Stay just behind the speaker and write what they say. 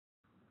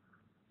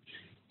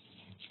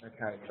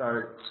Okay,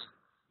 so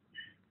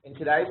in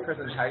today's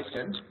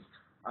presentation,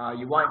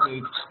 you won't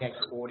need to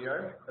connect to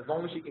audio. As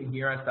long as you can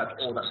hear us, that's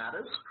all that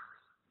matters.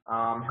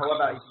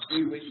 However, if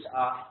you do wish to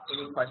ask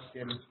any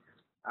questions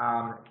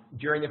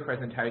during the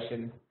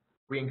presentation,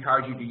 we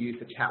encourage you to use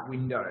the chat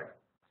window.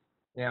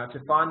 Now, to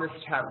find this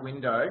chat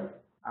window,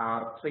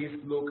 please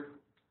look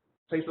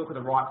at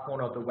the right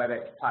corner of the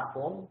WebEx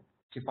platform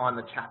to find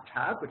the chat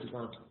tab, which is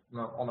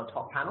on the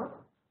top panel.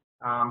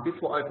 This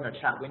will open a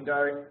chat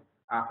window.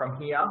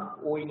 From here,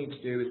 all you need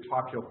to do is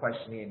type your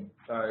question in.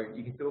 So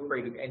you can feel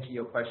free to enter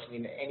your question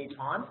in at any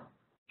time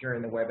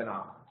during the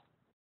webinar.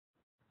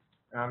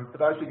 For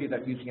those of you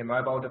that are using a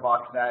mobile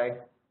device today,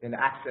 then to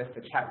access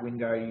the chat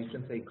window, you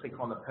simply click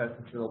on the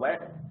person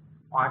silhouette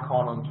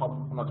icon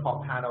on the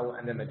top panel,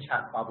 and then the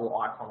chat bubble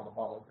icon on the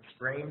bottom of the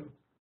screen.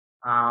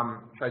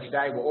 So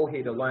today we're all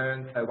here to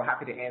learn, so we're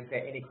happy to answer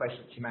any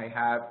questions you may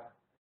have,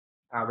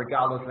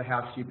 regardless of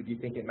how stupid you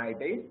think it may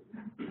be.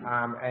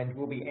 And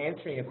we'll be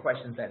answering your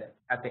questions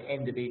at the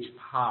end of each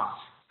part.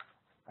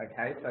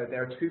 Okay, so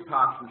there are two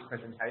parts to this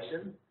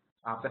presentation.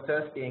 The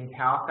first being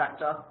power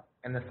factor,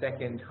 and the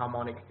second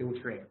harmonic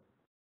filtering.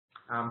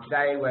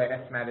 Today we're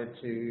estimated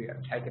to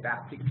take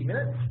about 60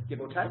 minutes,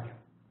 give or take.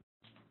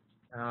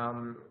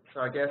 So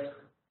I guess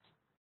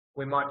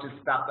we might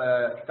just start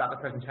the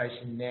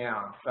presentation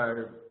now.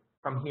 So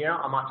from here,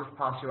 I might just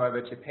pass you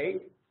over to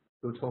Pete,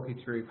 who'll talk you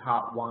through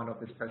part one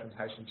of this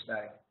presentation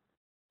today.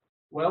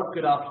 Well,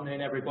 good afternoon,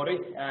 everybody,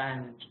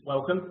 and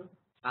welcome.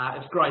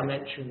 As Gray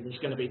mentioned, there's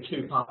going to be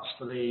two parts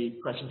for the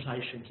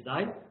presentation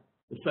today.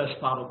 The first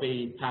part will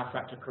be power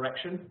factor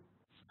correction,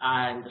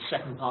 and the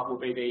second part will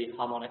be the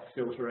harmonic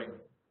filtering.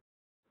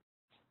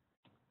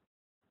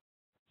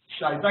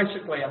 So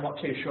basically, I'm not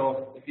too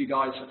sure if you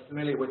guys are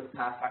familiar with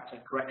power factor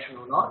correction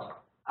or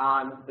not,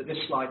 but this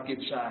slide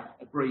gives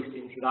a brief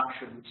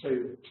introduction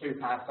to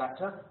power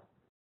factor.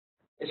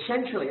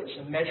 Essentially, it's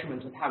a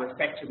measurement of how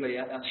effectively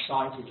a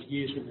site is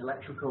using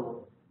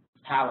electrical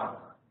power.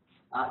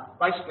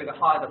 Basically, the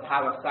higher the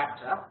power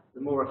factor,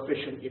 the more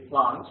efficient your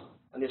plant,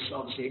 and this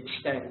obviously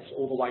extends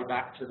all the way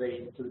back to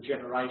the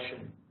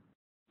generation.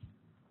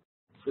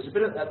 There's a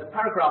bit of the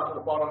paragraph at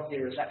the bottom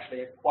here is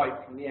actually a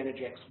quote from the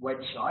Energex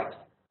website.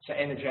 So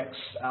Energex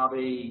are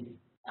the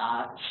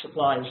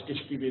suppliers,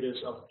 distributors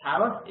of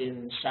power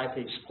in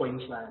southeast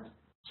Queensland.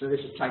 So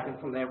this is taken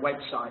from their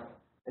website.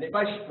 And it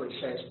basically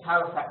says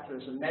power factor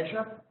is a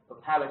measure of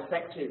how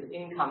effective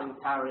incoming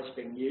power is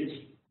being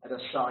used at a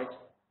site.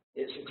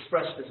 It's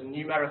expressed as a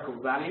numerical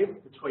value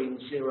between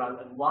 0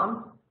 and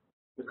 1.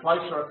 The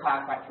closer a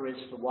power factor is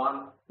to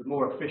 1, the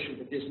more efficient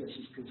the business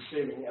is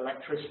consuming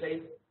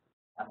electricity.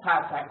 A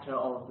power factor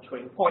of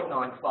between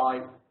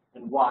 0.95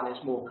 and 1 is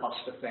more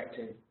cost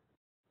effective.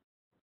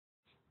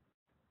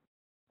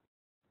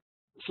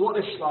 So what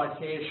this slide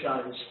here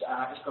shows,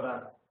 it's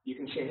got you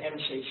can see an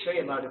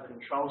MCC, a motor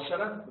control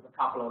center, with a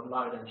couple of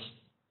motors.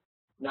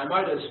 Now,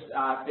 motors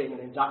being an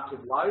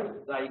inductive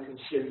load, they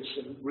consume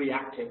some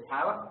reactive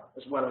power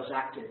as well as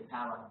active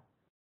power.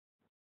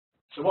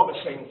 So what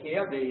we're seeing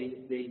here,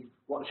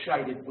 what's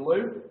shaded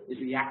blue is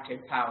the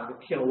active power,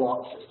 the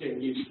kilowatts that's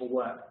doing useful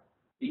work.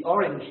 The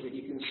orange that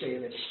you can see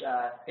in this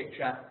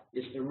picture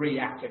is the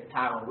reactive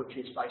power, which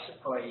is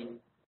basically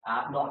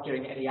not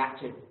doing any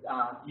active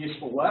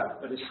useful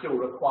work, but is still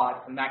required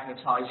for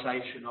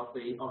magnetisation of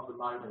the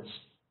motors.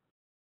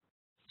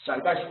 So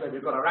basically,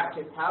 we've got our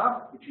active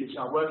power, which is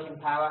our working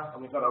power,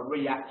 and we've got our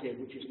reactive,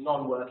 which is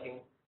non-working,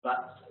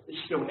 but is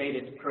still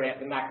needed to create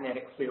the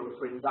magnetic field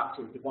for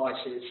inductive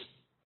devices,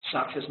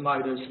 such as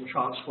motors and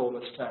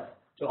transformers,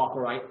 to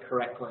operate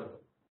correctly.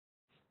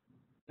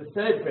 The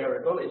third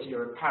variable is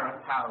your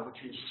apparent power,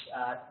 which is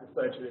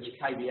referred to as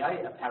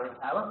kVA,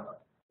 apparent power.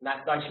 And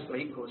that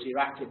basically equals your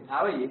active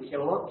power, your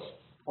kilowatts,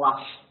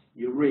 plus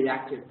your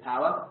reactive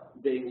power,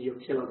 being your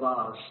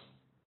kilovars.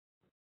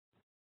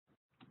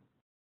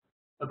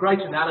 A great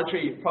analogy,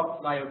 you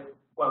probably may have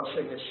well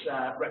seen this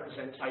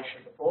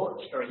representation before.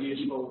 It's very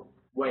useful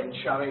when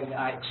showing,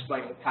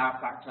 explaining power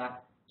factor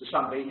to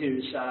somebody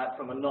who's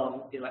from a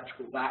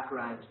non-electrical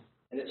background.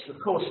 And it's,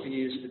 of course, to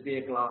use the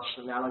beer glass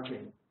analogy.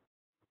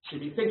 So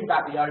if you think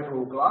about the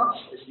overall glass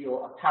as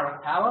your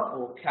apparent power,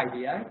 or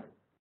kVA,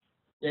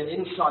 then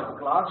inside the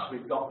glass,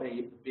 we've got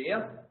the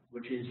beer,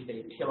 which is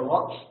the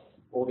kilowatts,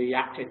 or the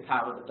active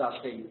power that does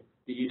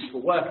the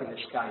useful work in this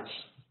case.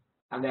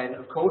 And then,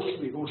 of course,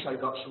 we've also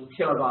got some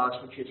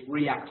kilovars, which is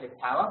reactive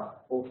power,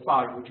 or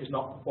foam, which is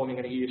not performing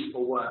any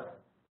useful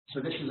work. So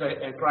this is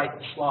a great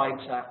slide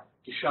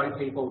to show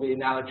people the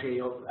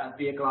analogy of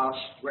beer glass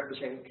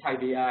representing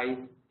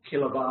kVA,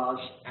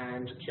 kilovars,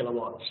 and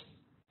kilowatts.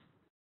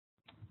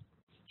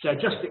 So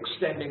just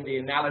extending the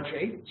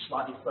analogy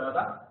slightly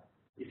further,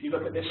 if you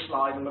look at this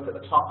slide and look at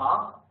the top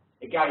half,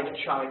 again it's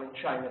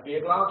showing a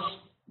beer glass.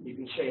 You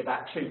can see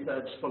about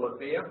 2/3 full of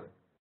beer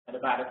and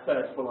about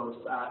 1/3 full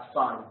of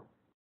foam.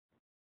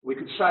 We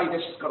could say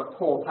this has got a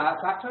poor power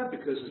factor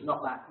because there's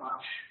not that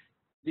much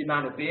the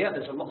amount of beer.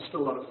 There's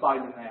still a lot of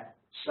foam in there.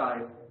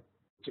 So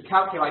to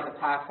calculate the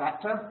power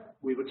factor,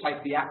 we would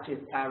take the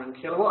active power in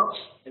kilowatts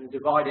and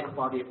divide it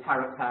by the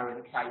apparent power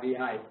in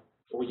kVA.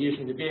 Or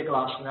using the beer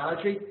glass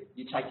analogy,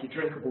 you take your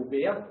drinkable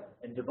beer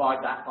and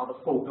divide that by the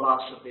full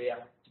glass of beer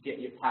to get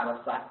your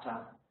power factor.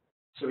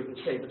 So we can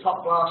see the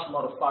top glass, a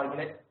lot of foam in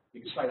it.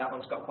 You can say that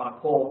one's got quite a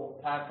poor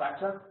power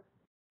factor.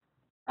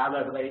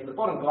 However, the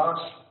bottom glass,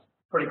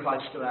 pretty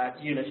close to our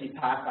unity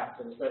power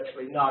factor. There's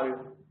virtually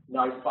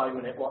no foam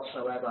in it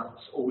whatsoever.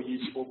 It's all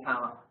useful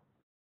power.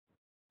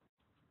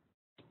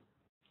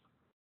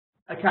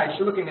 Okay,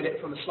 so looking at it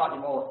from a slightly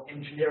more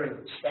engineering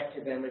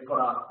perspective, then we've got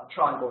a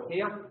triangle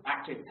here,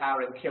 active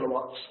power in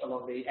kilowatts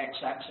along the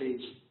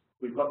x-axis.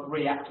 We've got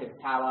reactive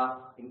power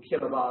in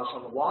kilobars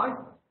on the y,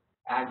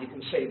 and you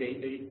can see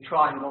the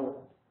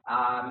triangle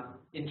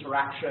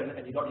interaction,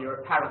 and you've got your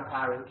apparent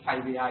power in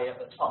kVA at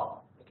the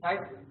top. Okay,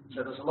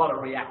 so there's a lot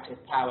of reactive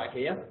power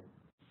here.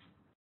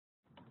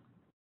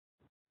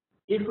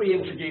 If we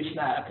introduce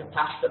now a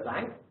capacitor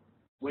bank,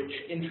 which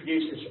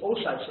introduces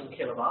also some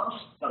kilobars,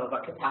 but of a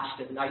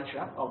capacitive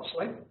nature,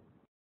 obviously,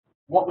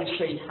 what we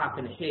see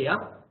happen here,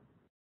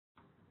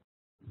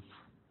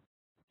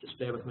 just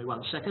bear with me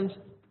 1 second.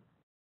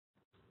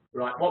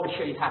 Right, what we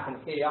see happen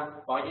here,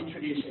 by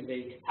introducing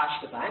the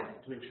capacitor bank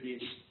to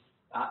introduce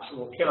some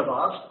more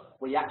kilobars,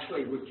 we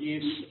actually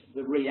reduce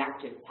the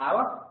reactive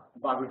power.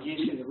 By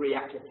reducing the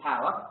reactive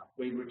power,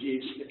 we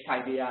reduce the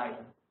kVA.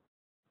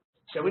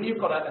 So when you've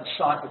got a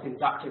site with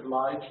inductive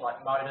loads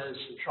like motors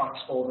and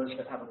transformers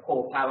that have a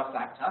poor power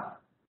factor,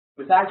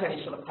 without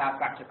any sort of power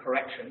factor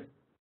correction,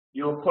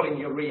 you're pulling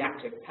your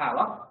reactive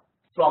power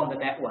from the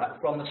network,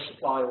 from the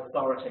supply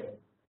authority.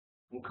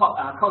 And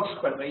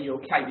consequently, your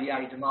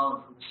kVA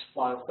demand from the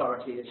supply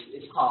authority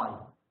is high.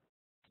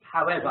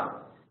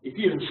 However, if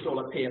you install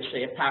a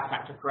PFC, a power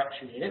factor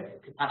correction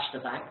unit,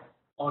 capacitor bank,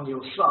 on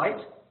your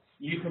site,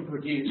 you can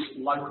produce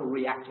local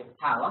reactive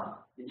power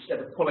instead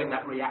of pulling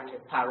that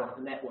reactive power off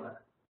the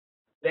network.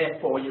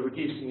 Therefore, you're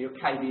reducing your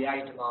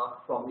kVA demand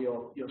from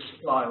your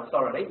supply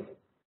authority.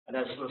 And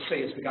as we'll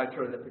see as we go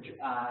through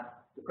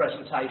the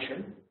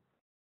presentation,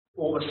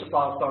 all the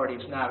supply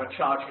authorities now are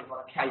charging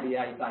on a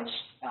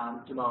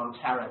kVA-based demand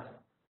tariff.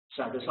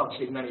 So there's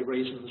obviously many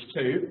reasons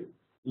to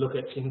look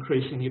at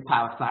increasing your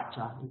power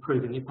factor,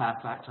 improving your power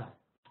factor.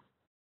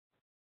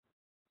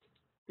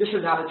 This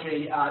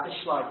analogy, this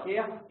slide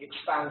here,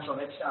 expands on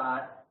it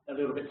a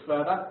little bit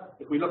further.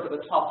 If we look at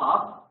the top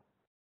half,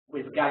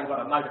 we've again got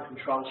a motor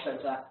control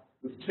centre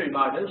with 2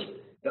 motors,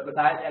 but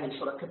without any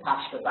sort of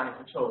capacitor bank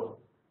at all.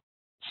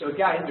 So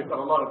again, we've got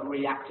a lot of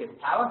reactive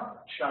power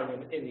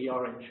shown in the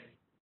orange.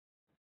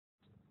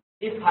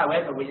 If,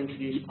 however, we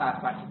introduce power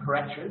factor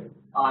correction,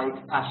 i.e.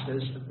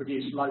 capacitors, and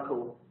produce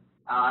local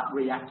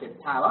reactive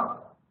power,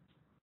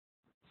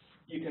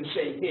 you can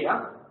see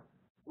here,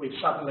 we've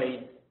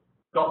suddenly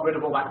got rid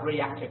of all that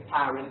reactive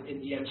power in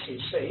the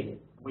MCC.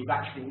 We've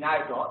actually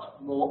now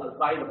got more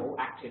available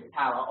active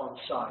power on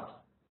site.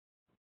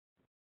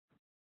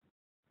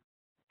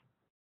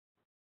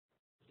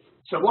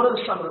 So what are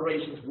some of the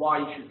reasons why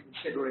you should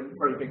consider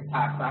improving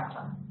power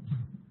factor?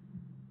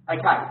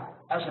 Okay,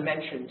 as I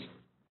mentioned,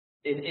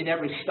 in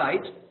every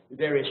state,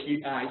 various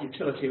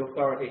utility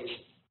authorities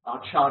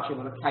are charging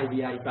on a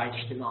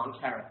kVA-based demand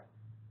tariff.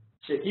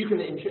 So if you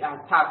can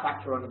add power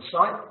factor on the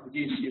site,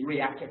 reduce your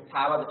reactive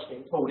power that's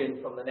being pulled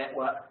in from the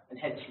network, and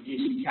hence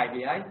reduce your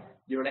kVA,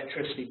 your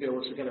electricity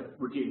bills are going to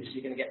reduce.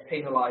 You're going to get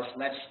penalised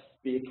less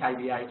for your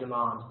kVA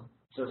demand.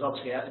 So there's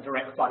obviously a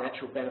direct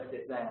financial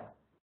benefit there.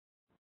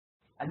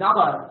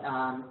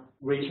 Another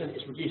reason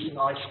is reducing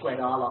I2R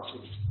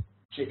losses.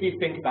 So if you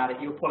think about it,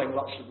 you're pulling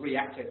lots of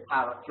reactive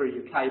power through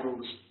your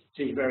cables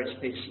to your various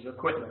pieces of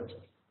equipment.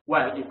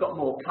 Well, you've got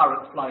more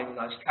current flowing in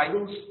those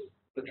cables.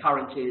 The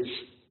current is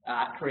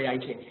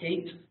creating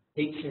heat.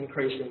 Heat's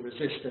increasing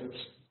resistance,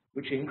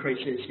 which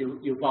increases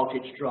your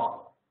voltage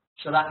drop.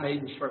 So that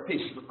means for a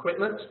piece of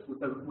equipment with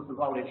the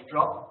voltage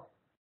drop,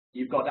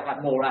 you've got to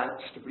have more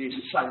amps to produce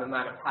the same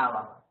amount of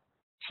power.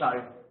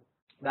 So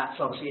that's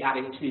obviously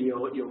adding to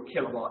your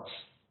kilowatts.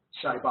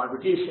 So by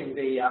reducing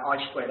the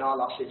I2R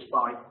losses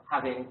by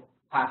having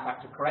power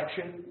factor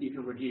correction, you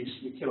can reduce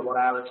your kilowatt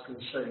hours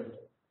consumed.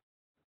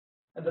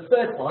 And the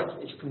third point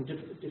is you can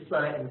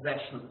defer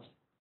investment.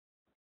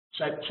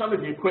 So some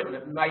of your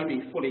equipment may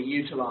be fully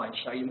utilised,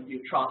 so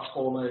your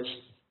transformers,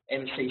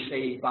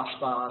 MCC, bus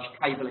bars,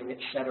 cabling,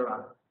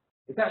 etc.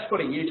 If that's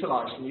fully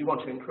utilised and you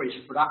want to increase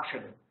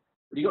production,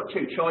 but you've got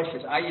 2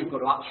 choices. A, you've got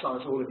to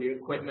upsize all of your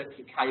equipment,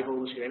 your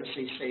cables, your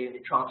MCC and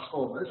your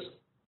transformers.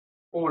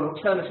 Or an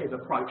alternative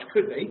approach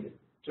could be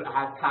to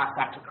have power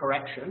factor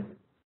correction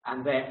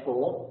and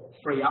therefore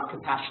free up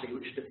capacity,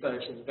 which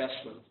defers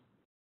investment.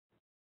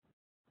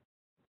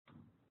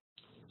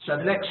 So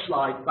the next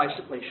slide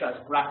basically shows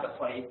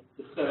graphically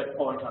the third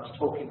point I was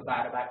talking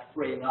about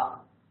freeing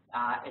up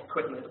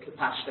equipment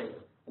capacity.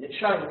 And it's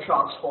showing a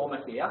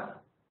transformer here.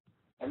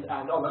 And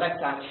on the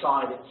left-hand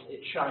side,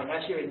 it's showing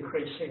as you're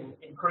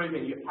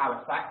improving your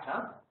power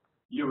factor,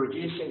 you're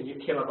reducing your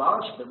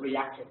kilobars, the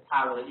reactive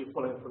power that you're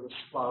pulling from the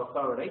supply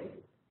authority,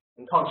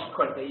 and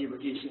consequently, you're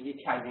reducing your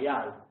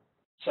kVA.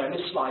 So in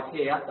this slide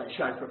here, they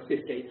show from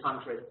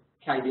 1500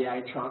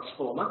 kVA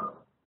transformer,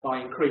 by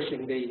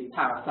increasing the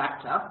power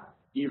factor,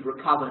 you've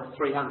recovered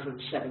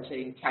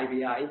 317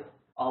 kVA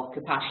of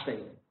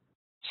capacity.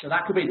 So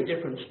that could be the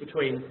difference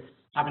between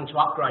having to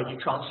upgrade your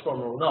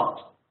transformer or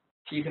not.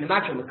 So you can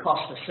imagine the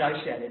cost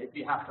associated if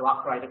you have to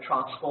upgrade a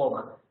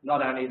transformer,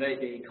 not only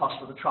the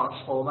cost of the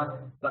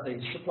transformer, but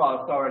the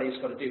supply authority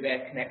has got to do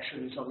their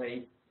connections on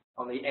the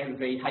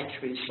MV,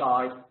 HV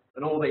side,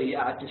 and all the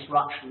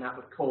disruption that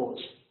would cause.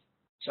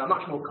 So a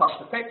much more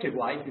cost-effective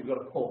way, if you've got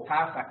a poor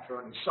power factor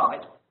on your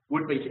site,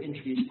 would be to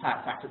introduce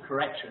power factor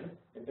correction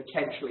and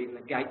potentially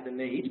negate the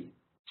need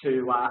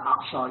to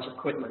upsize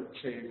equipment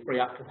to free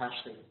up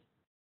capacity.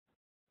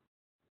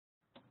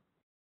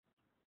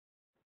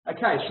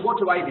 Okay, so what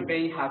do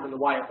ABB have in the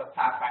way of a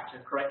power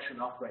factor correction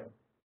offering?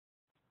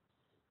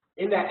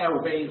 In their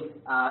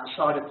LV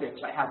side of things,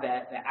 they have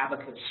their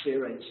Abacus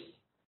series.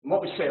 And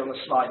what we see on the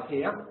slide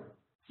here,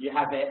 you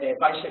have their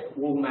basic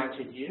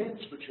wall-mounted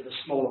units, which are the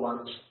smaller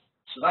ones.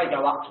 So they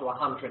go up to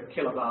 100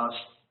 kilobars.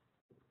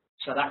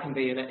 So that can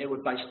be, it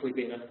would basically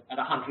be, at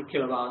 100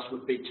 kilobars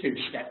would be 2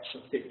 steps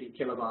of 50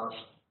 kilobars.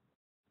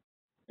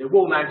 The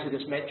wall-mounted,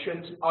 as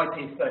mentioned,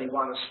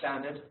 IP31 is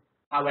standard.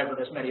 However,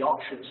 there's many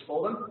options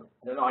for them.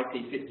 And an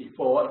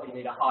IP54, if you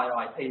need a higher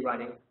IP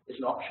rating, is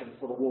an option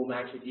for the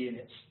wall-mounted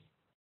units.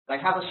 They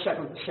have a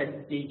 7%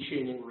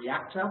 detuning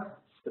reactor.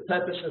 The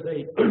purpose of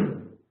the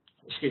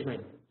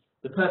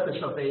the purpose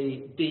of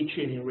the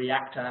detuning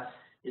reactor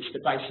is to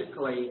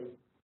basically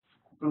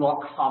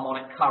block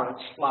harmonic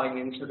currents flowing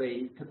into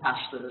the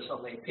capacitors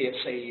on the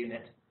PFC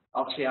unit.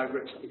 Obviously,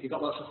 if you've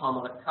got lots of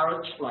harmonic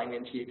currents flowing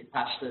into your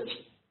capacitors,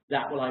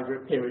 that will, over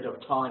a period of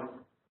time,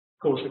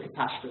 cause the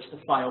capacitors to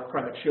fail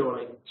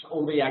prematurely. So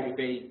all the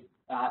ABB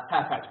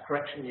power factor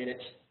correction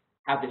units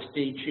have this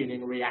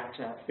detuning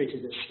reactor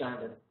fitted as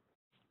standard.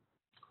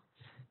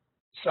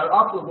 So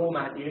after the wall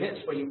mount units,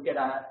 where you get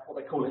what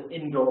they call an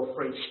indoor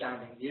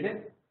freestanding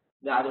unit,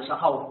 now there's a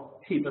whole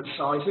heap of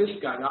sizes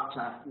going up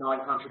to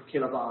 900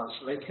 kilobars.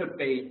 So they could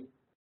be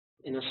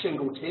in a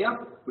single tier,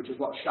 which is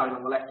what's shown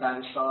on the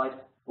left-hand side,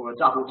 or a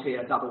double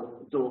tier,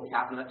 double door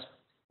cabinet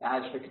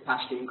as the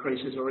capacity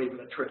increases, or even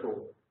a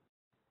triple.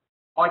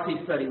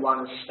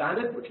 IP31 is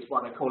standard, which is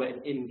why they call it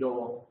an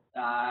indoor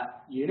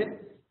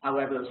unit.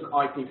 However, there's an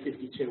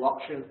IP52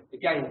 option,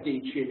 again,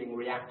 detuning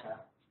reactor.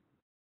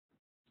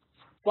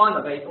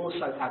 Finally, they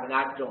also have an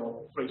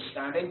outdoor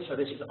freestanding, so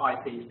this is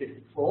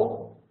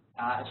IP54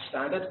 as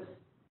standard,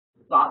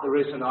 but there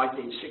is an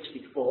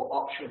IP64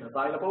 option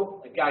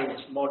available. Again,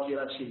 it's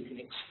modular, so you can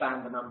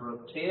expand the number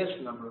of tiers,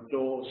 the number of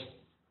doors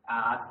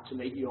to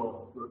meet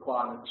your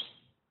requirements.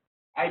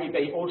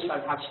 ABB also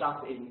have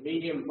stuff in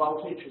medium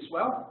voltage as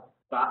well,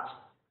 but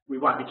we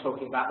won't be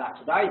talking about that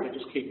today, but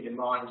just keep it in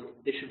mind, in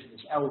addition to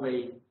this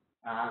LV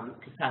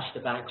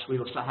capacitor banks, we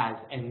also have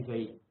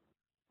NV.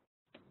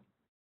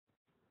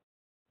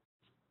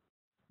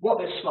 What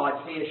this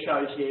slide here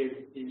shows you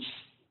is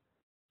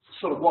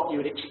sort of what you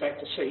would expect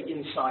to see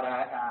inside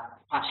our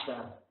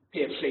capacitor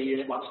PFC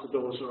unit once the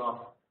doors are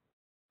off.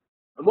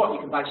 And what you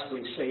can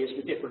basically see is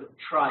the different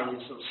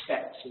trays or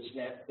steps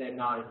as they're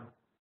known.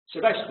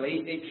 So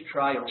basically, each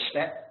tray or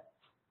step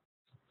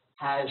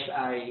has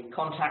a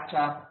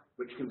contactor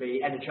which can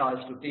be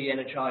energized or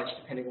de-energized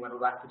depending on whether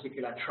that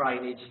particular tray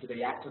needs to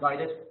be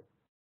activated.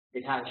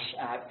 It has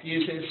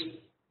fuses,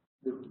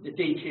 the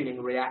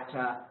detuning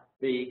reactor,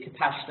 the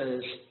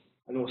capacitors,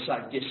 and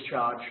also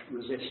discharge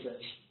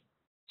resistors.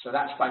 So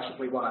that's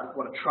basically what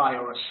a tray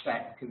or a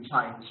step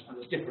contains. And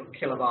there's different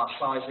kilobar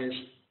sizes,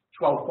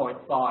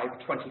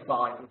 12.5,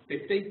 25, and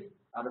 50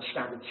 are the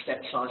standard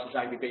step sizes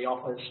ABB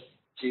offers.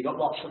 So you've got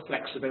lots of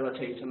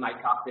flexibility to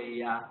make up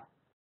the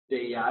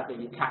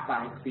cap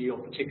bank for your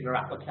particular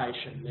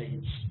application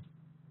needs.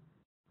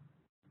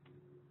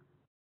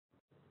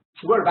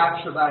 So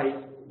whereabouts are they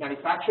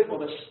manufactured?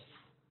 Well,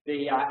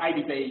 the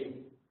ABB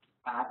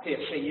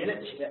PFC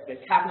units, their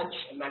cabinets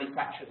are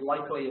manufactured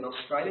locally in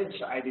Australia,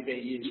 so ABB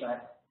use a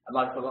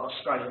local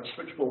Australian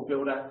switchboard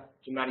builder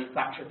to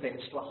manufacture things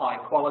to a high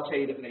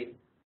quality that meet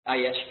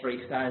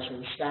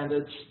AS3000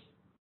 standards.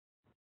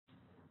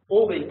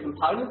 All the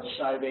components,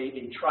 so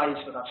the trays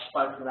that I've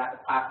spoken about, the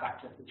power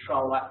factor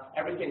controller,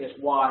 everything is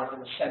wired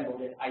and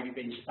assembled in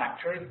ABB's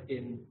factory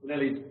in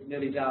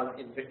Lilydale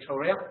in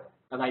Victoria,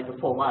 and they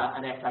perform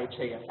an FAT,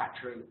 a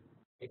factory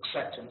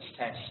acceptance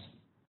test.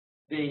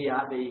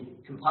 The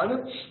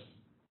components,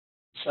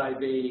 so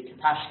the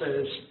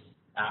capacitors,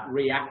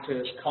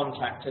 reactors,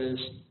 contactors,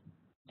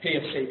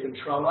 PFC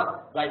controller,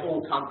 they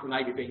all come from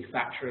ABB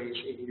factories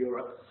in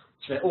Europe.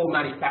 So they're all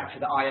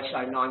manufactured at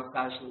ISO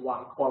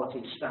 9001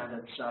 quality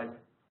standards. So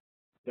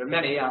there are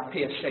many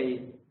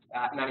PFC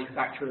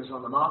manufacturers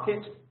on the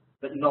market,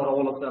 but not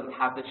all of them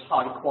have this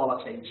high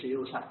quality. So you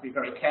always have to be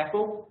very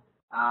careful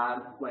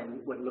when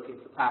looking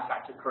for power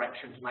factor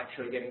correction to make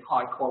sure you're getting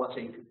high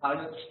quality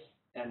components,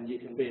 and you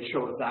can be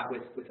assured of that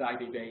with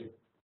ABB.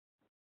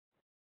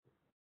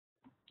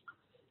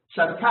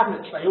 So the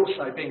cabinets, they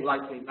also being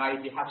locally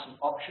made, you have some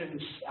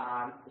options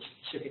for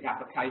specific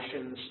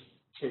applications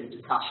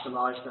to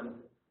customise them.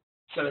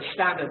 So as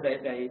standard,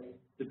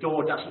 the the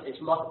door doesn't,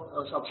 it's locked,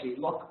 it's obviously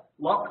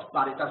locked,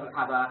 but it doesn't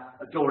have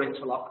a door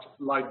interlocked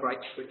load break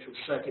switch or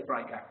circuit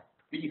breaker.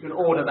 But you can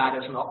order that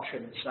as an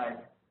option. So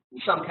in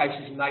some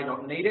cases you may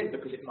not need it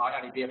because it might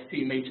only be a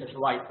few meters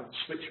away from the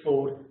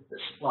switchboard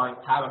that's supplying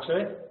power to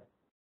it,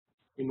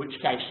 in which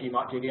case you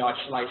might do the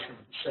isolation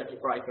of the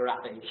circuit breaker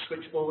at the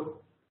switchboard.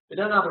 But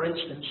in other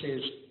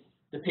instances,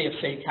 the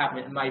PFC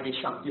cabinet may be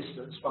some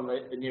distance from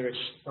the nearest,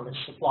 from its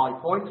supply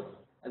point,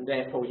 and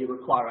therefore you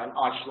require an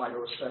isolator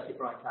or a circuit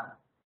breaker.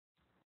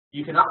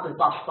 You can up the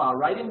bus bar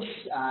ratings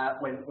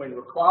when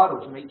required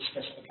or to meet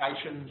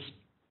specifications.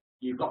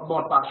 You've got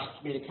Modbus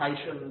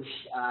communications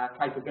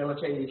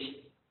capabilities.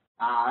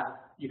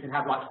 You can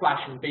have like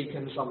flashing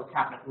beacons on the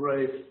cabinet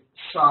roof,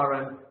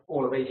 siren,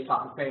 all of these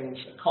type of things,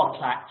 a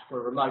contact for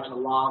a remote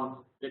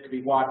alarm that could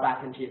be wired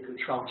back into your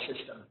control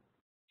system.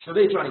 So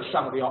these are only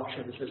some of the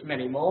options. There's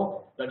many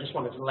more, but I just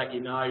wanted to let you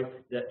know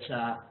that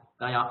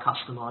they are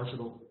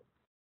customizable.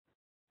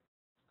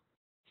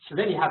 So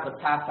then you have the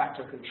power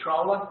factor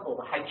controller, or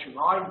the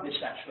HMI.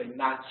 This actually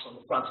mounts on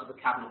the front of the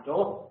cabinet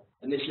door,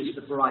 and this is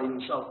the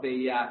brains of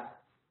the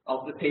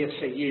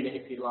PFC unit,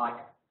 if you like.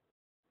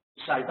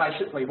 So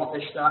basically, what the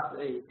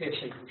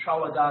PFC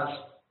controller does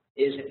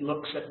is it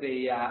looks at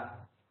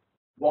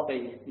what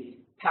the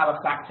power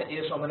factor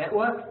is on the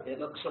network. It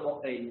looks at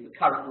what the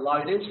current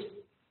load is,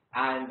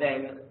 and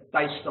then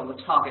based on the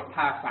target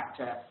power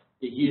factor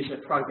the user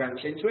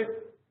programs into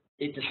it,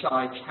 it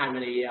decides how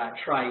many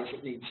trays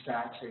it needs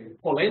to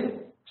pull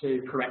in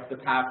to correct the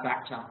power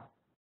factor.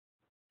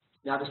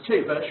 Now there's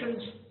two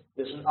versions.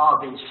 There's an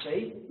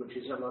RVC, which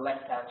is on the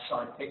left-hand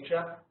side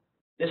picture.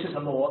 This is a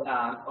more,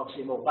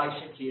 obviously a more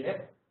basic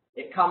unit.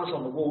 It comes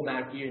on the wall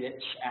mount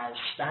units as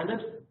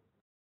standard.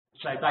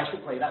 So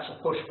basically that's a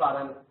push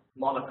button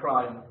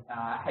monochrome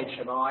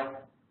HMI.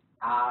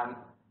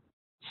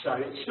 So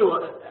it's still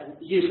a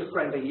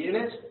user-friendly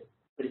unit,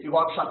 but if you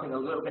want something a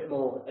little bit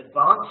more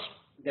advanced,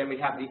 then we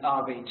have the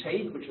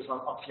RVT, which is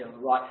obviously on the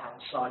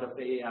right-hand side of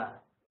the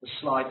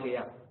slide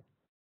here.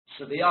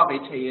 So the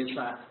RVT is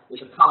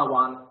a colour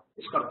one.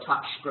 It's got a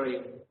touch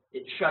screen.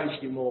 It shows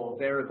you more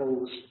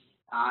variables.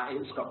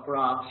 It's got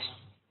graphs.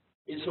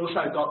 It's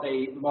also got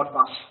the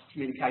Modbus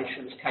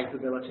communications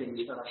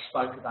capabilities that I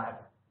spoke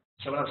about.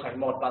 So when I say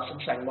Modbus,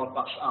 I'm saying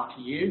Modbus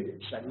RTU,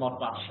 so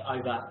Modbus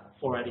over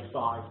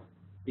 485.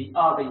 The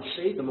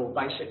RVC, the more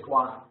basic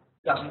one,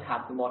 doesn't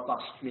have the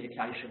Modbus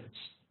communications.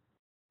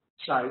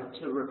 So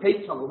to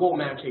repeat, on the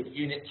wall-mounted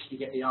units, you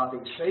get the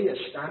RVC as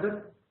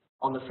standard.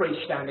 On the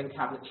freestanding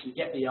cabinets, you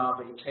get the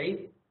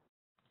RVT.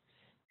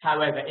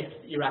 However, if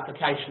your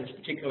application is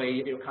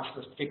particularly, your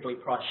customer is particularly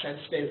price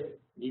sensitive,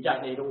 you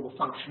don't need all the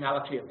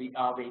functionality of the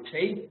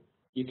RVT,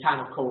 you can,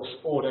 of course,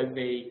 order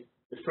the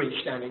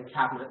freestanding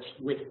cabinets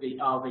with the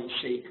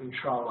RVC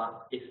controller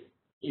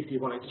if you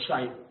wanted to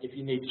save, if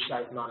you need to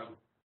save money.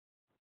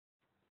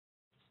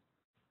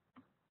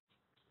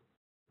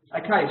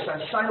 Okay, so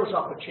sales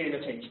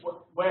opportunities.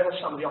 What are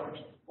some of the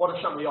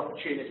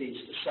opportunities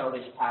to sell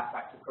these power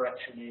factor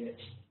correction units?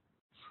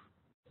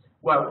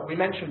 Well, we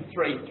mentioned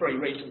three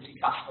reasons your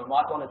customer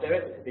might want to do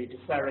it. It could be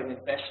deferring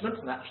investment,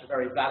 and that's a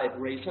very valid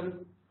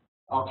reason.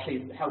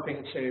 Obviously,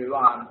 helping to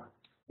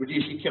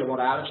reduce your kilowatt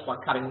hours by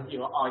cutting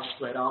your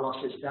I2R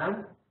losses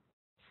down.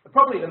 But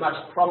probably the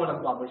most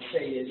prominent one we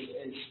see is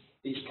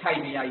these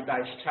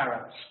KVA-based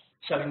tariffs.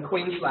 So in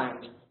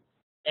Queensland,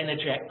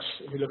 Energex,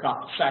 if you look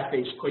up South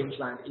East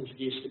Queensland,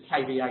 introduced a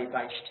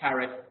KVA-based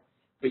tariff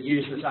for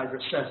users over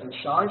a certain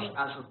size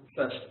as of the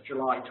 1st of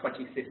July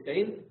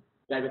 2015.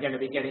 They were going to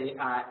be getting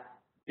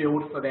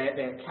billed for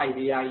their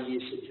KVA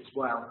usage as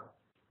well.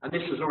 And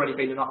this has already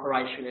been in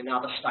operation in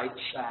other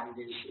states and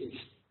is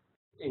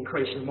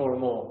increasing more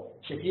and more.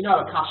 So if you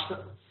know a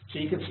customer, so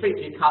you can speak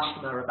to your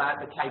customer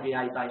about the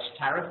KVA-based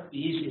tariff. The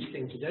easiest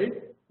thing to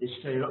do is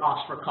to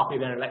ask for a copy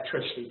of their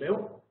electricity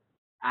bill.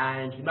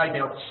 And you may be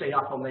able to see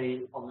up on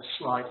the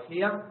slide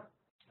here.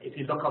 If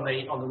you look on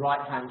the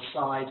right-hand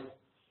side,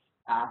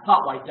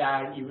 partway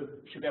down, you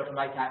should be able to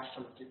make out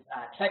some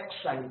text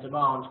saying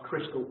demand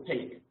critical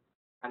peak,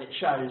 and it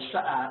shows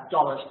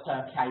dollars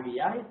per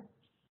kVA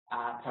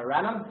per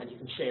annum, and you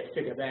can see a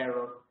figure there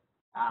of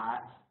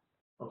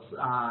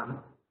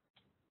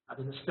I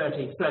think it's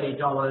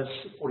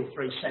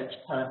 $30.43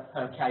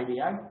 per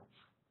kVA,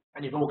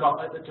 and you've all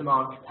got the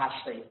demand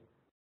capacity.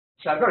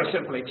 So a very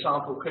simple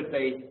example could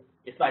be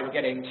if they were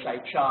getting, say,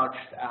 charged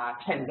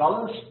 $10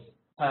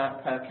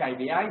 per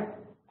kVA,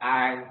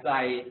 and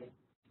they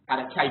had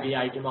a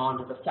kVA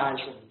demand of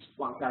 1,000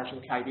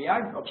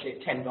 kVA, obviously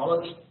at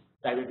 $10,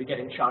 they would be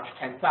getting charged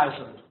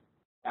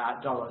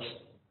 $10,000.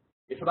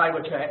 If they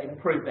were to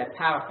improve their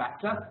power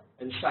factor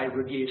and, say,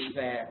 reduce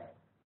their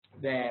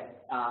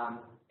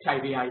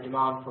kVA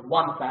demand from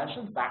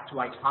 1,000 back to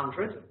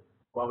 800,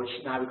 well,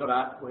 now we've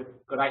got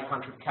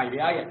 800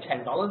 kVA at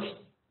 $10,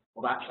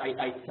 well, that's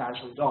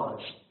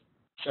 $8,000.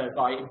 So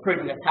by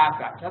improving their power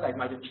factor, they've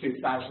made a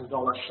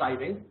 $2,000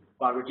 saving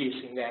by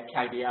reducing their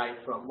kVA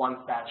from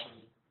 1,000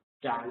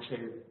 down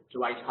to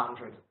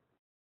 800.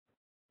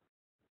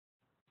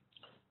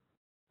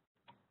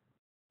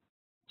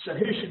 So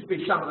who should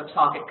be some of the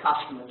target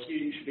customers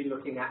you should be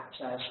looking at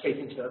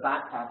speaking to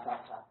about power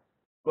factor?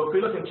 Well, if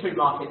we look in two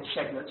market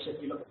segments,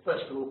 if you look at,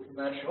 first of all,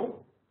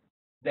 commercial,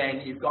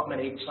 then you've got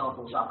many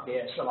examples up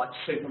here. So like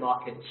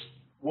supermarkets,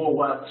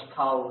 Woolworths,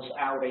 Coles,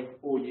 Aldi,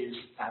 all use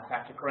power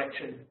factor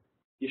correction.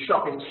 Your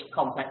shopping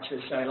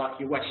complexes, so like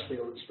your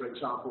Westfields, for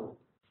example,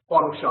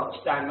 bottle shops,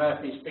 Dan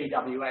Murphy's,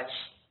 BWS,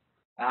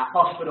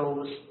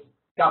 hospitals,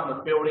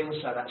 government buildings,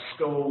 so that's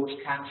schools,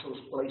 councils,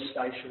 police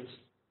stations.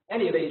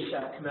 Any of these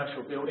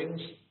commercial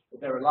buildings, if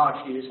they're a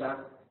large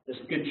user, there's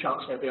a good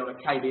chance they'll be on a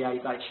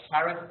KVA-based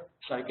tariff.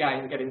 So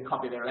again, getting a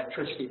copy of their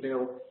electricity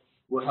bill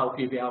will help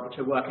you be able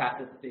to work out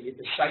the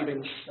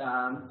savings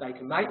they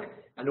can make,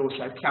 and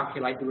also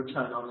calculate the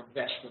return on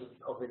investment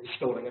of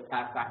installing a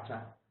power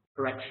factor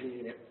correction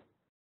unit.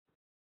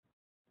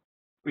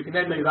 We can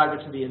then move over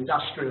to the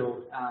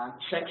industrial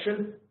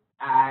section,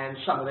 and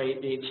some of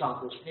the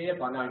examples here,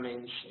 by no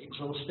means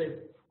exhaustive,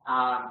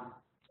 are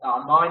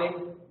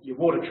mining, your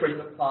water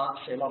treatment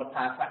plants, see a lot of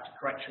power factor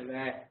correction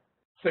there,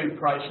 food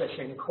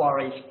processing,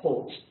 quarries,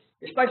 ports.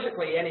 It's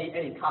basically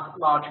any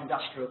large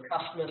industrial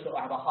customers that will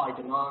have a high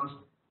demand.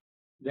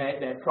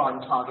 They're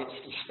prime targets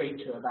to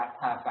speak to about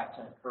power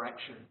factor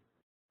correction.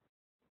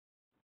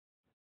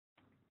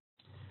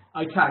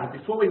 Okay,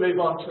 before we move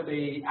on to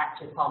the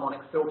active harmonic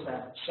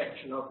filter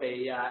section of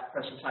the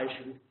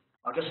presentation,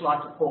 I'd just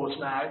like to pause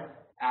now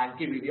and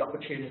give you the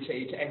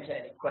opportunity to enter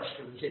any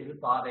questions in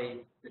via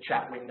the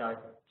chat window.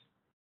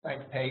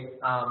 Thanks, Pete.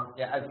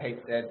 Yeah, as Pete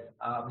said,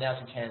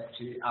 now's your chance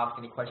to ask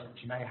any questions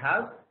you may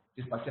have,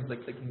 just by simply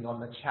clicking on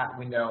the chat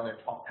window on the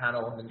top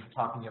panel and then just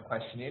typing your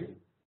question in.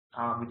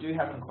 We do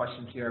have some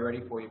questions here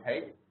already for you,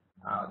 Pete.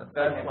 The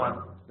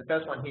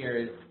first one here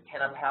is,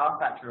 can a power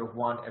factor of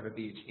 1 ever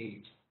be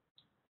achieved?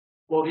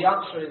 Well, the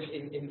answer is,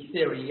 in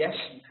theory, yes.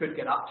 You could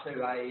get up to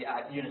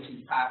a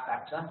unity power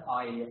factor,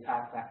 i.e. a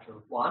power factor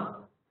of 1.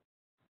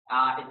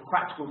 In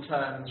practical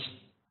terms,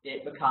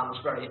 it becomes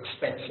very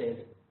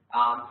expensive.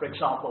 For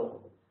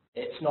example,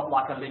 it's not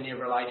like a linear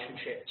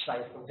relationship,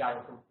 say from going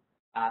from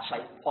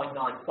say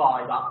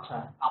 0.95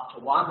 up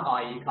to 1,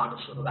 i.e. you kind of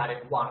sort of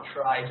added one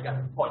tray to go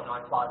from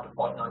 0.95 to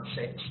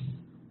 0.96.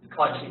 The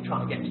closer you're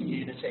trying to get to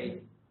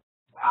unity,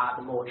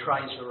 the more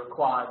trays are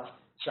required.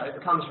 So it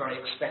becomes very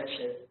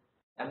expensive.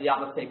 And the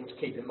other thing to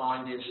keep in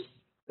mind is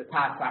the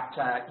power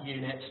factor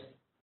unit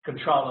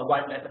controller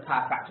won't let the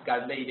power factor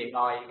go leading,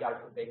 i.e. go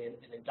from being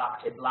an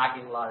inductive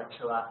lagging load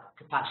to a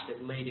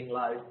capacitive leading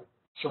load.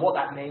 So what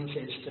that means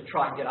is, to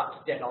try and get up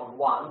to dead on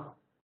 1,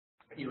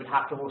 you would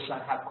have to also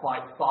have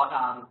quite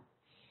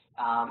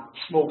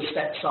small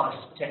step sizes,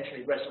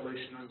 potentially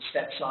resolution and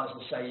step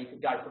sizes, so you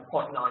could go from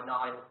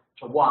 0.99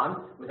 to 1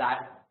 without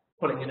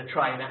pulling in a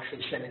tray and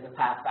actually sending the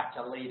power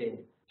factor leading.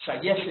 So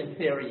yes, in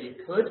theory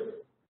you could,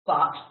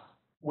 but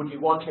would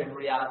you want to in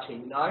reality?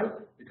 No,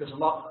 because a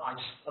lot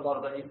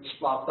of the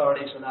supply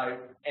authorities, I know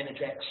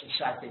Energex in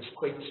South East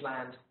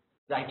Queensland,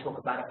 they talk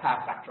about a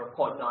power factor of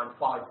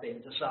 0.95 being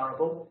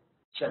desirable.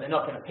 So they're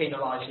not going to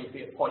penalise you if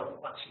you're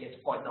once you get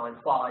to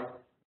 0.95.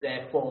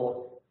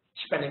 Therefore,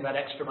 spending that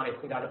extra money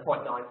from go to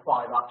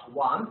 0.95 up to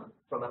 1,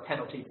 from a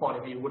penalty point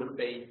of view, wouldn't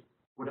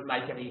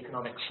make any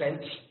economic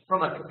sense.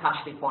 From a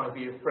capacity point of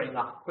view, freeing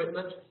up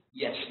equipment,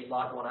 yes, you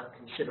might want to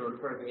consider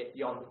improving it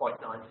beyond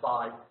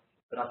 0.95,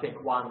 but I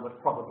think 1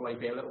 would probably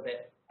be a little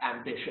bit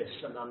ambitious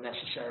and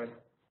unnecessary.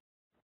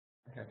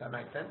 Okay, that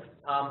makes sense.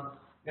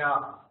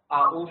 Now,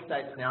 are all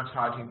states now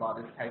charging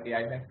by this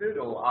KVA method,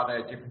 or are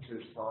there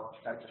differences from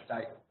state to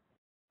state?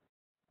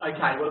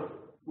 Okay, well,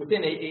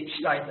 within each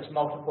state there's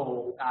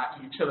multiple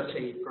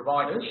utility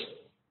providers.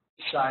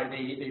 So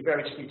the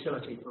various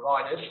utility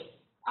providers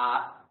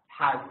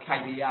have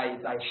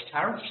KVA-based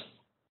tariffs.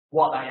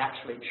 What they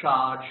actually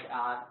charge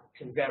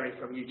can vary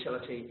from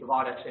utility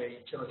provider to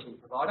utility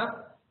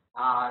provider,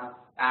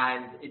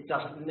 and it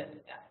doesn't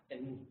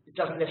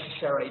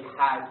necessarily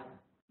have.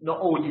 Not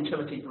all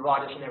utility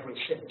providers in every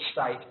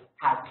state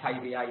have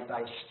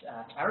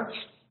KVA-based tariffs,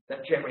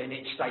 but generally in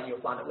each state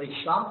you'll find at least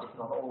some, if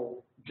not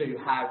all, do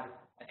have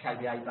a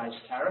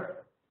KVA-based tariff.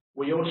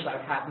 We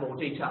also have more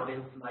detailed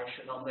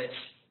information on this,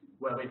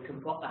 where we've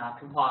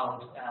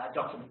compiled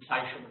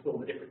documentation with all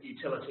the different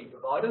utility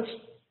providers,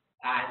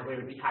 and we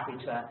would be happy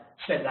to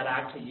send that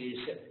out to you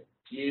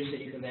so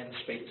you can then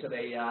speak to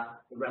the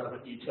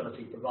relevant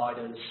utility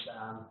providers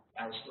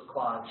as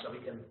required, so we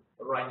can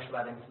arrange for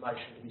that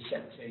information to be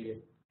sent to you.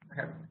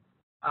 Okay.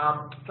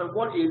 So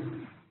what is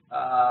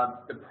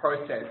the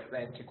process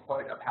then to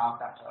quote a power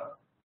factor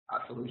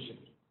solution?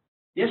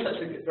 Yes, that's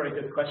a very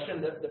good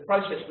question. The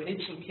process, we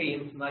need some key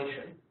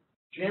information.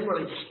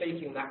 Generally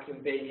speaking, that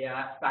can be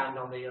found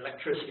on the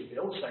electricity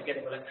bill, so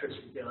getting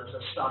electricity bill as a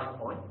starting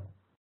point.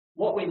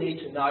 What we need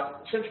to know,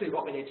 essentially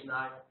what we need to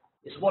know,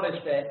 is what is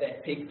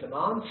their peak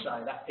demand.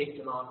 So that peak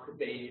demand could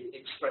be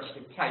expressed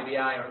in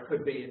kVA, or it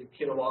could be in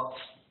kilowatts,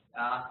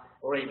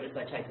 or even if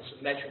they take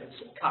some measurements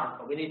in current,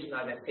 but we need to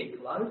know their peak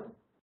load.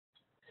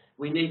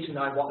 We need to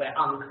know what their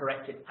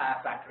uncorrected power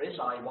factor is,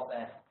 i.e. what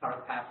their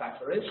current power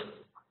factor is,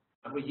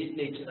 and we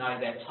need to know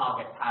their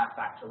target power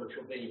factor, which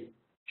will be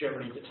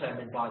generally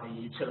determined by the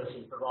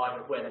utility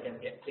provider where they're going to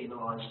get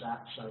penalised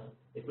at. So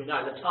if we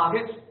know the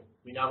target,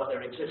 we know what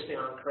their existing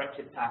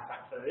uncorrected power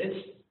factor is,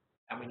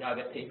 and we know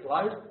their peak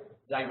load,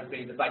 they would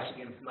be the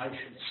basic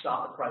information to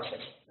start the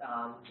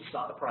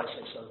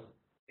process of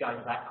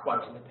going back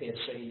quoting the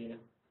PSC unit.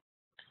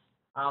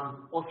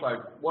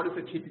 Also, what is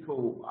a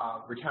typical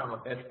return on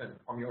investment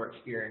from your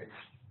experience?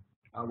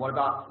 What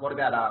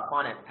about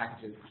finance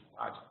packages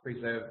to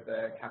preserve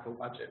the capital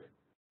budget?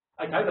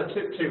 Okay, those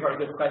are two very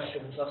good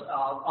questions.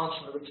 I'll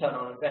answer the return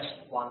on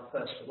investment one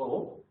first of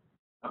all.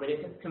 I mean,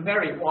 it can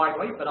vary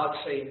widely, but I've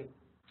seen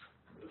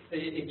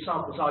the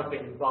examples I've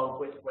been involved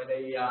with, where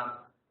the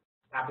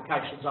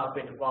applications I've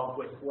been involved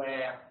with,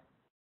 where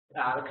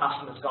the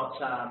customer's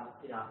got, a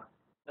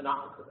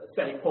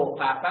fairly poor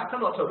power factor.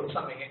 I'm not talking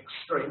something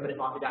extreme, but it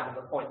might be down in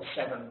the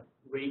 0.7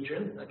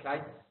 region, okay?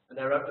 And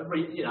they're a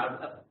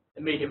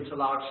medium to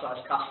large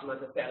size customer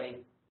with a fairly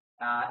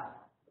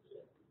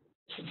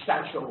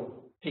substantial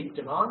peak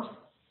demand.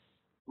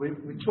 We're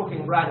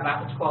talking around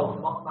about the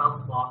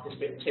 12-month mark has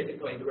been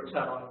typically the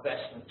return on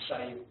investment. So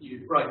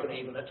you've broken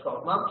even at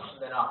 12 months,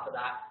 and then after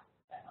that,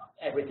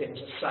 everything's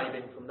a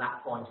saving from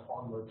that point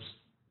onwards.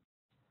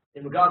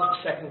 In regards to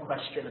the second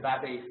question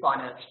about the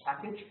finance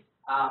package,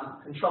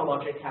 Control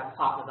Logic have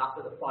partnered up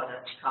with a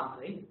finance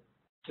company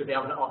to be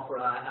able to offer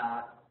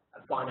a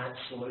finance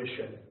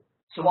solution.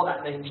 So what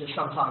that means is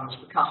sometimes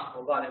the customer,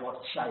 although they want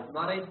to save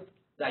money,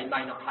 they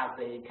may not have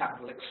the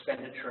capital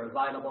expenditure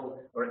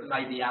available, or it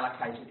may be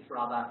allocated for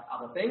other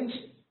things.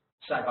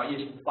 So by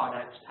using the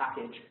finance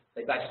package,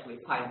 they basically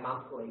pay a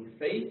monthly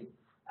fee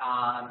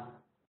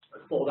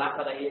for that,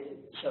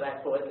 so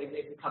therefore it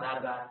can come out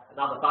of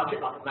another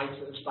budget, like a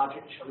maintenance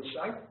budget, shall we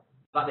say.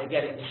 But they're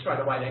getting, straight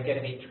away, they're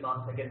getting each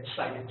month, they're getting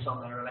savings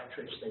on their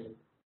electricity.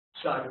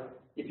 So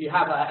if you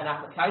have an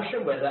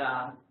application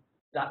where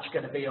that's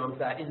going to be of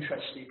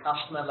interest to your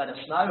customer, let us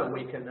know, and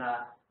we can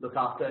look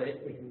after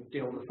it. We can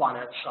deal with the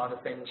finance side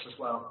of things as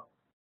well.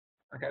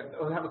 Okay,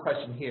 we have a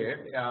question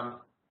here.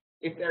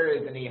 If there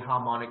is any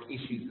harmonic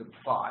issues with the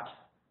site,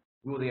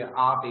 will the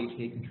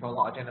RVT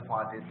controller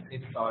identify this? And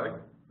if so,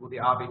 will the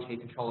RVT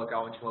controller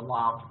go into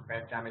alarm to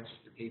prevent damage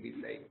to the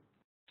PVC?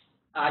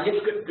 Yes,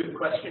 good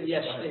question.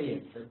 Yes,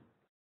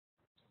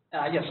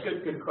 yes,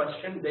 good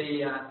question.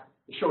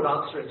 The short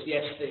answer is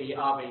yes. The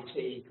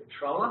RVT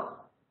controller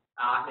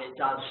it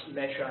does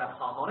measure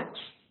harmonics,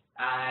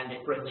 and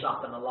it brings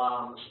up an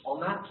alarms on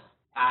that.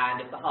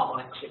 And if the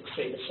harmonics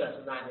exceed a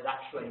certain amount, it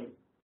actually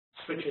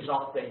switches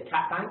off the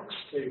cat banks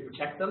to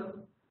protect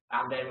them.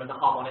 And then when the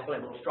harmonic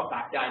levels drop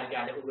back down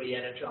again, it will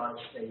re-energise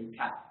the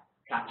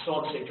cat. So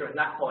obviously during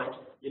that point,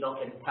 you're not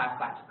getting power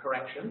factor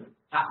correction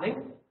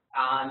happening,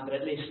 but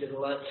at least it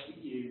alerts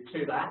you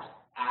to that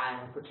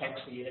and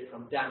protects the unit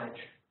from damage.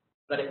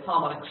 But if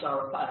harmonics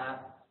are,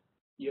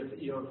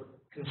 you're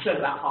concerned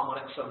about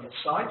harmonics on your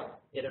site,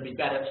 it'll be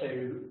better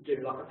to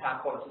do like a power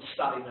quality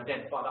study and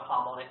identify the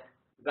harmonic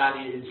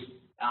values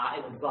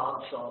in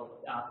advance of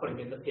putting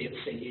in the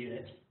PFC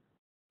unit.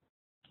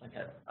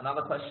 Okay,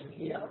 another question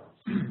here.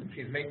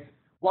 Excuse me.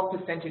 What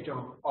percentage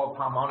of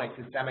harmonics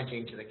is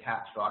damaging to the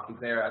cat? Like, is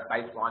there a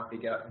baseline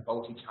figure in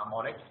voltage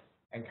harmonics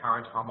and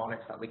current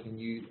harmonics that we can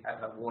use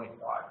as a warning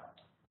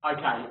guide?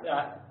 Okay,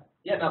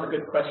 yeah, another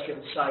good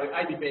question. So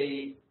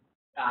ABB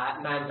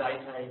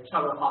mandate a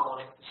total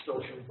harmonic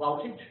distortion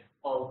voltage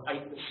of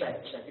 8%.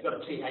 So if you've got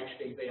a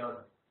THDV of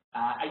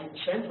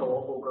 8%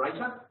 or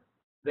greater,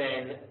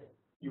 then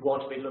you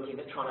want to be looking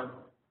at trying to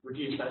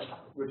reduce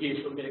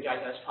or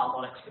mitigate those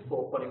harmonics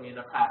before putting in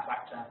a power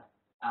factor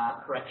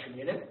correction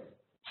unit.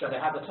 So they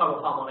have the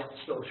total harmonic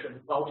distortion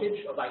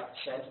voltage of 8%.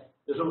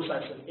 There's also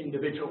some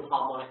individual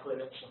harmonic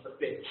limits of the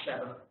 5th,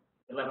 7th,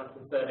 11th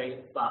and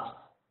 13th, but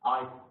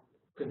I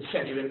can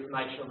send you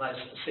information on those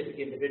specific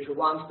individual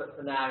ones, but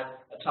for now,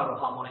 a total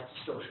harmonic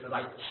distortion of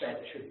 8%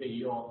 should be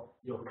your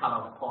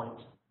cut-off point.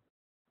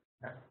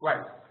 Okay,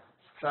 great.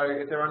 So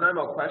if there are no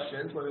more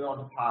questions, moving on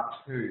to part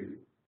 2,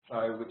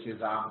 which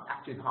is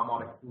active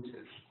harmonic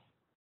filters.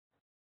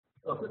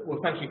 Well,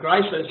 thank you,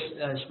 Grace.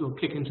 As we'll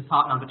kick into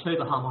part number 2,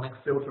 the harmonic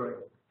filtering.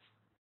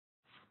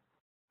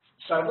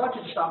 So I'd like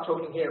to start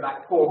talking here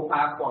about poor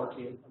power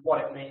quality and what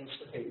it means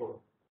to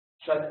people.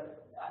 So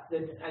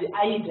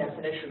a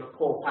definition of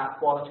poor power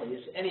quality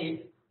is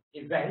any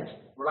event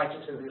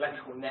related to the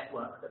electrical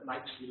network that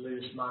makes you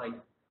lose money.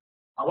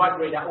 I won't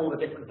read out all the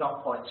different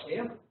dot points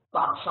here,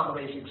 but some of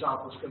these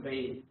examples can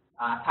be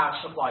power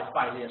supply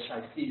failure,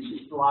 so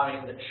fuses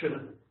blowing that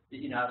should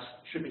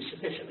be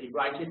sufficiently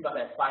rated, but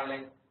they're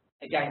failing.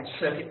 Again,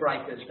 circuit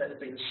breakers that have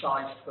been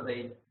sized for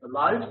the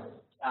load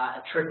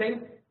are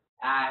tripping,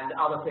 and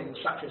other things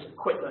such as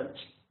equipment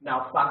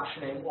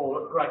malfunctioning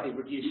or greatly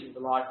reducing the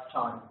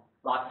lifetime,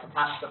 like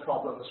capacitor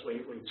problems we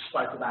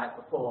spoke about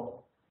before.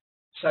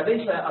 So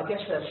these are, I guess,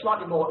 they're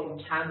slightly more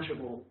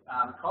intangible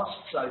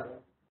costs. So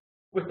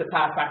with the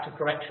power factor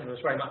correction, there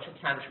was very much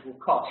a tangible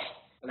cost,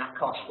 and that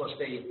cost was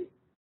the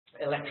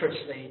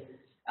electricity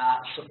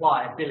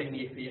supplier billing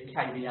you for your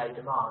kVA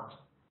demand.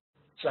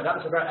 So that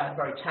was a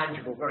very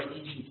tangible, very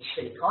easy to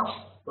see cost.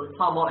 but with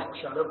harmonics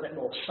they're a little bit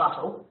more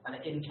subtle and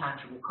at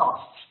intangible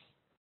costs.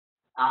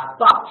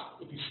 But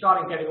if you're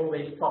starting getting all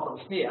these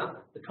problems here,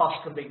 the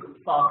cost can be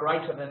far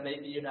greater than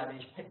these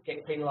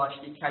get penalised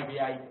for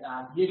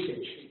KVA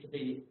usage. It could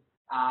be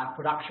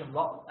production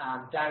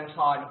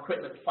downtime,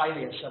 equipment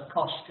failure, so the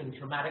costs can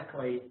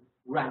dramatically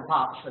ramp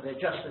up. So they're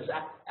just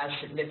as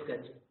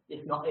significant,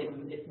 if not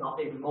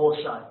even more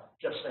so.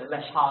 Just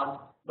less hard,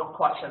 not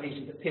quite so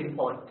easy to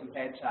pinpoint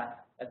compared to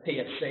a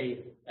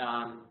PSC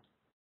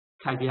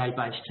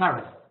KVA-based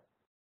tariff.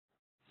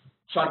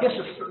 So I guess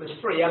there's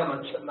three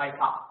elements that make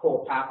up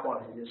poor power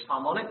quality. There's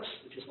harmonics,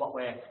 which is what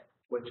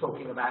we're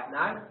talking about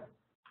now.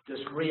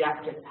 There's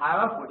reactive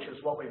power, which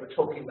is what we were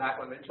talking about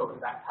when we were talking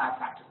about power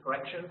factor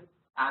correction.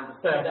 And the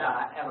third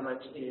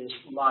element is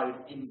load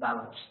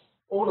imbalance.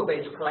 All of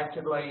these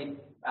collectively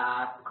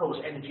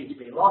cause energy to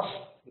be lost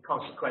and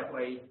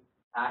consequently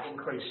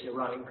increase your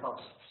running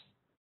costs.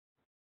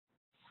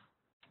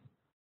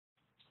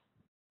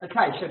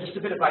 Okay, so just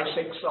a bit of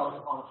basics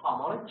on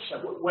harmonics.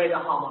 So where do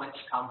harmonics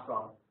come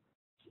from?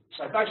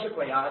 So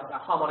basically,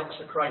 harmonics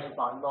are created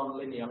by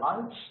non-linear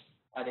loads.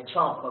 An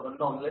example of a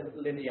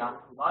non-linear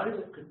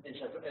load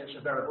is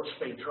a variable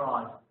speed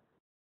drive.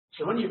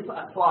 So when you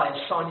apply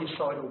a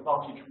sinusoidal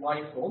voltage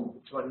waveform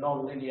to a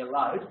non-linear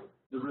load,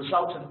 the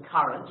resultant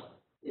current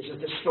is a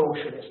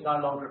distortion. It's no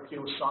longer a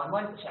pure sine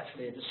wave. It's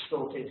actually a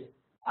distorted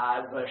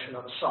version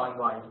of a sine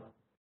wave.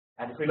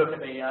 And if we look at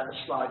the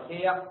slide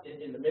here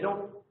in the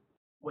middle,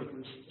 we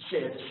can see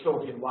a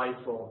distorted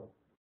waveform.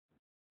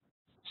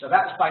 So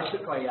that's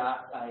basically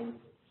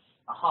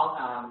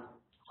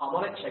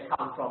harmonics. They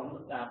come from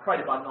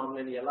created by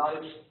non-linear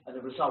loads, and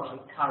the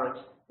resultant current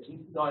is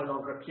no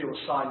longer a pure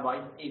sine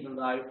wave, even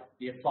though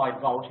the applied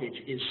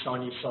voltage is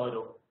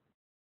sinusoidal.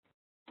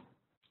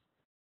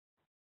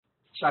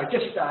 So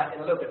just in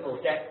a little bit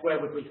more depth, where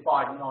would we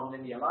find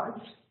non-linear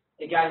loads?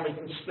 Again, we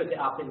can split it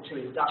up into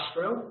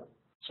industrial.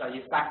 So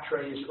your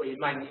factories where you're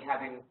mainly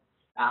having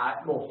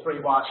more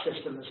three-wire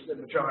systems, the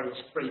majority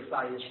is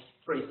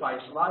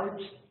three-phase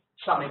loads.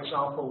 Some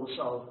examples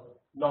of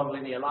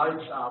non-linear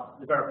loads are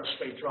the variable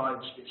speed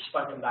drives we've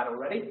spoken about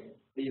already.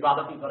 But you've got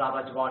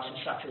other devices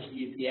such as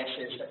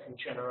UPSs that can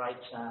generate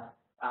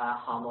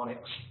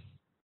harmonics.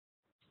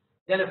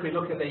 Then if we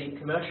look at the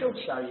commercial,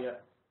 so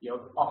your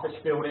office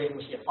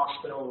buildings, your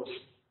hospitals,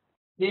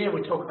 here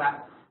we talk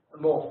about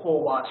more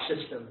four-wire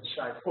systems.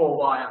 So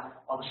four-wire,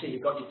 obviously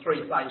you've got your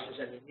three phases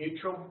and your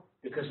neutral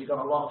because you've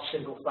got a lot of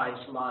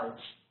single-phase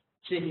loads.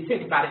 So if you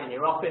think about it in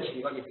your office,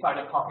 you've got your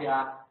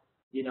photocopier,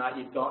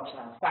 you've got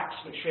fax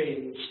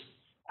machines,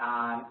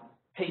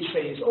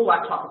 PCs, all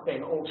that type of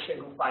thing, all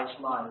single-phase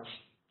loads.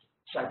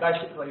 So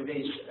basically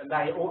this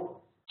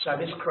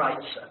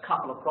creates a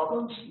couple of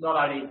problems. Not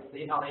only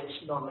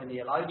it's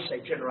non-linear loads,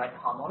 they generate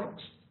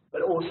harmonics,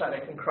 but also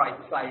they can create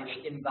phase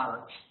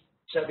imbalance.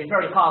 So it'd be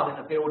very hard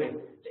in a building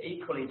to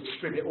equally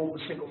distribute all the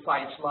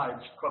single-phase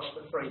loads across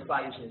the three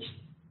phases.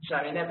 So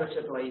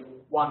inevitably,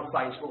 one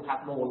phase will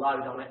have more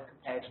load on it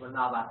compared to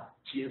another.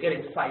 So you're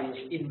getting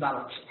phase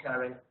imbalance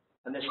occurring,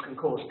 and this can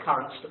cause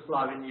currents to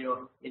flow in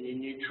your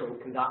neutral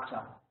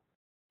conductor.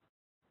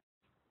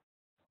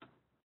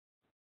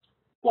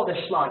 What this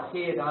slide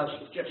here does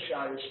is just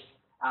shows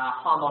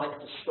harmonic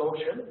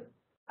distortion,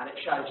 and it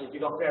shows if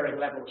you've got varying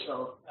levels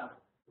of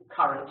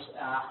current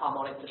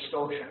harmonic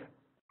distortion,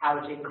 how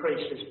it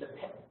increases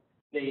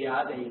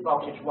the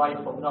voltage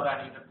waveform, not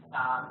only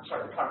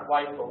the current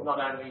waveform, not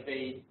only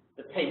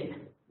the peak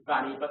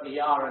value, but the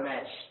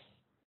RMS.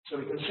 So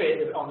we can see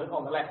it on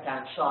the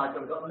left-hand side,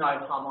 but we've got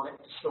no harmonic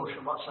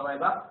distortion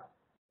whatsoever.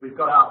 We've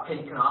got our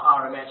peak and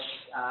our RMS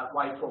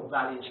waveform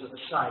values are the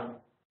same.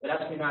 But as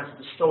the amount of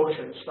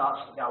distortion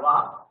starts to go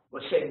up,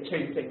 we're seeing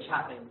two things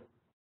happening.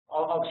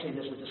 Obviously,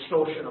 there's a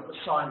distortion of the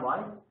sine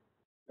wave.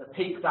 The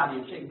peak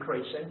value is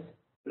increasing,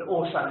 but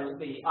also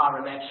the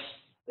RMS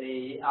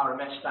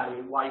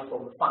value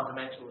waveform, the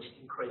fundamental is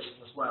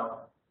increasing as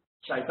well.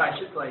 So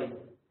basically,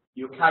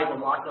 your cable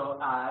might not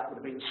would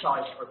have been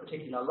sized for a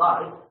particular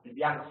load, but if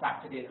you haven't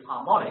factored in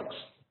harmonics,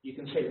 you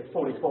can see the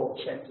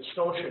 44%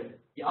 distortion.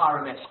 Your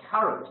RMS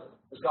current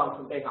has gone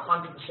from being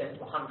 100% to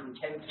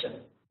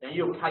 110%. Now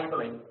your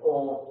cabling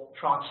or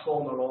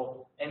transformer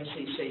or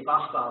MCC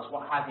bus bars,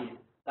 what have you,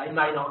 they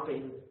may not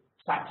be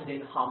factored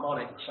in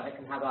harmonics, so it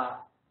can have a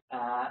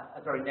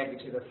very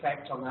negative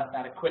effect on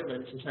that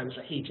equipment in terms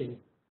of heating.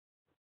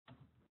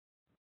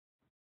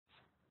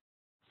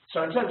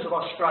 So in terms of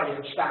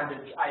Australian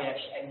standards,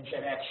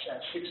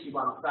 AS/NZS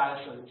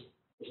 61000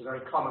 is a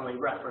very commonly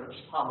referenced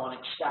harmonic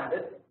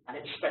standard, and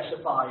it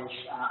specifies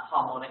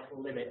harmonic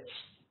limits.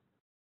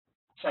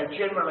 So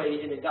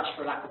generally in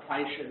industrial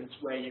applications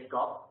where you've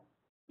got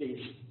these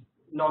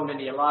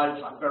non-linear loads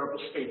like variable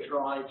speed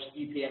drives,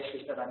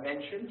 UPSs that I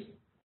mentioned,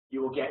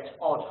 you will get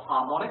odd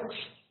harmonics.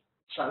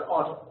 So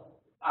odd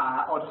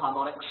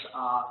harmonics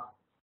are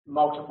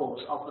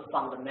multiples of the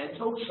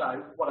fundamental.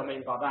 So what I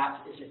mean by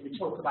that is if we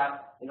talk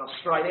about in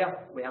Australia,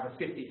 we have a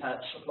 50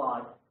 hertz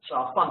supply. So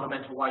our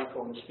fundamental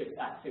waveform is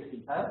at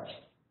 50 hertz.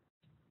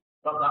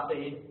 But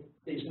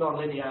these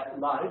non-linear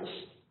loads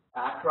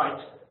create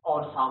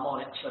odd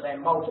harmonics, so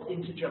they're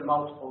integer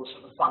multiples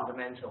of the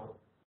fundamental.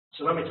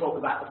 So when we talk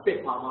about the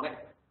fifth harmonic,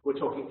 we're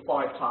talking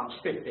 5 times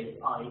 50,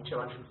 i.e.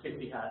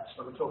 250 hertz.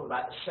 When we talk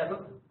about the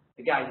seventh,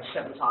 again,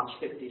 7 times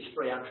 50 is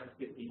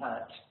 350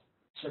 hertz.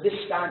 So this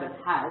standard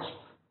has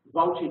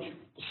voltage,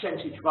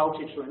 percentage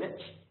voltage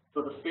limits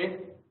for the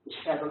fifth, the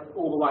seventh,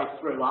 all the way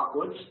through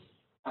upwards.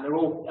 And they're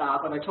all,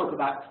 when they talk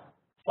about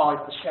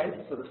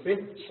 5% for the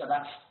fifth, so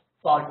that's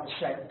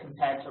 5%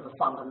 compared to the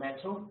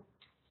fundamental.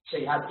 So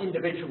you have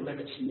individual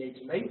limits you need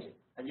to meet,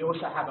 and you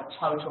also have a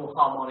total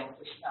harmonic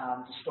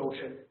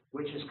distortion,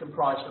 which is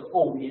comprised of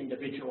all the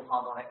individual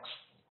harmonics,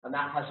 and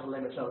that has a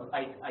limit of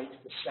 8%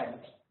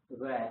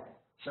 there.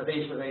 So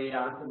these are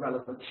the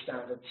relevant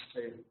standards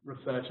to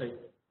refer to.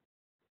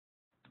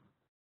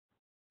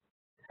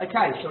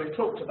 Okay, so we've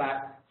talked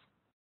about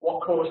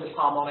what causes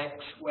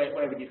harmonics,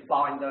 where would you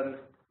find them,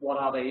 what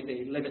are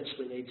the limits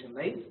we need to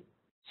meet.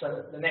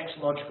 So the next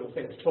logical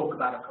thing to talk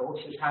about, of course,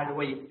 is if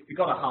we've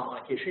got a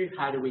harmonic issue,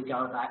 how do we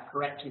go about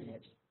correcting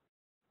it?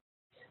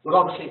 Well,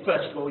 obviously,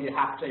 first of all, you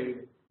have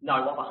to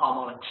know what the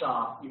harmonics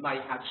are. You may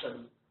have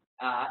some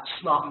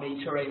smart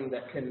metering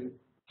that can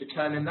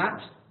determine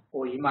that,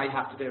 or you may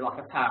have to do like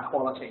a power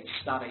quality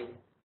study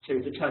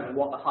to determine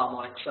what the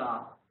harmonics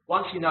are.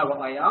 Once you know what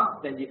they are,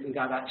 then you can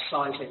go about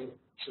sizing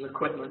some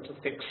equipment to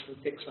fix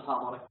the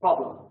harmonic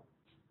problem.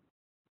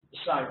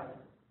 So,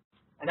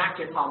 an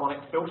active harmonic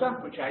filter,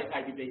 which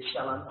ABB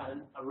sell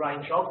a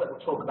range of that we'll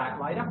talk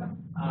about later,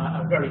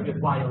 a very good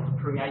way of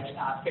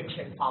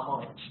fixing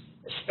harmonics,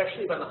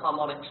 especially when the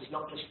harmonics is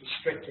not just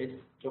restricted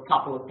to a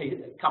couple of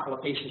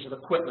pieces of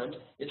equipment.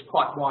 It's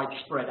quite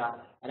widespread.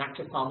 An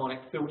active harmonic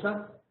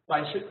filter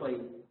basically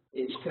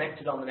is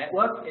connected on the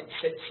network. It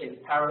sits in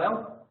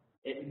parallel.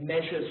 It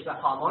measures the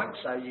harmonics,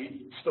 so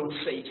you install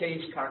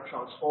CTs, current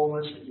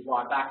transformers, that you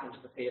wire back into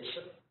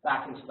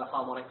back into the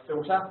harmonic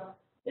filter.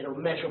 It'll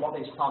measure what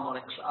these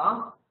harmonics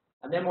are,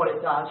 and then what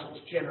it does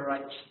is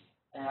generates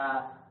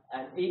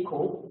an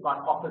equal but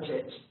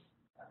opposite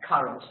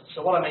current.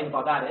 So what I mean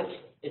by that is,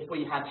 if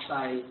we had,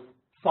 say,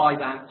 5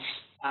 amps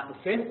at the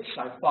fifth,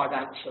 so 5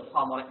 amps of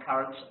harmonic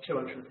currents at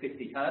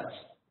 250 hertz,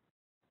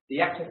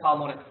 the active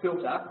harmonic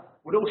filter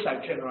would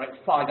also generate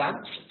 5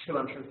 amps at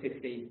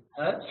 250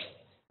 hertz,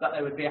 but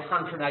there would be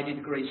 180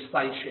 degrees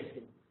phase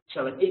shifting,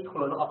 so an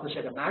equal and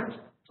opposite amount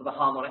to the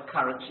harmonic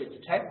currents it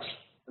detects.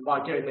 And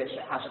by doing this,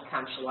 it has a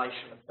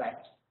cancellation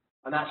effect.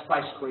 And that's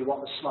basically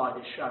what the slide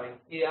is showing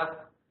here.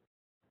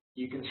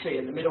 You can see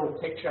in the middle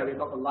picture, we've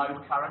got the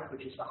load current,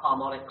 which is the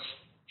harmonics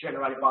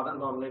generated by the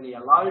nonlinear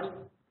load.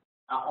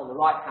 On the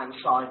right-hand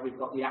side, we've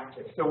got the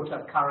active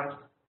filter current,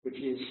 which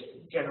is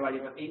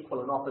generating an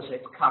equal and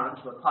opposite current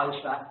to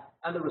oppose that.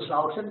 And the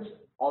resultant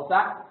of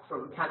that,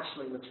 from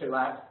cancelling the two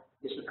out,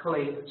 is a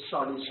clean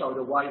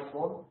sinusoidal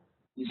waveform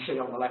you see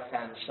on the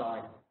left-hand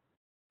side.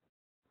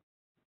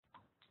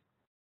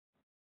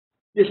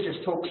 This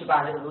just talks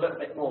about it in a little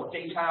bit more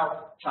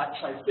detail.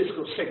 So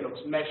physical signals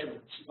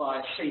measurements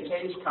via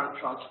CTs, current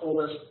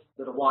transformers,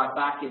 that are wired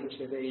back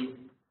into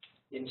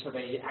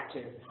the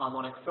active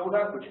harmonic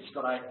filter, which has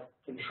got a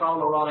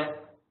controller on it.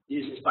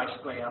 Uses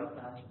basically a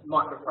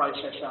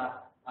microprocessor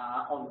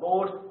on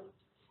board,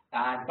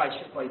 and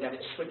basically then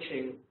it's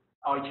switching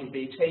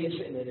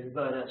IGBTs in an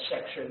inverter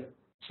section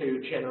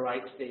to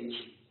generate these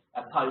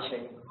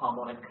opposing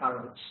harmonic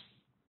currents.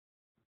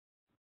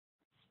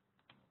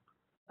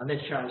 And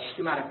this shows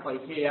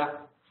schematically here.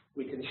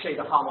 We can see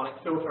the harmonic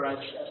filter, as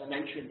I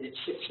mentioned, it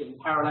sits in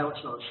parallel.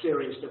 It's not a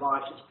series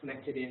device, it's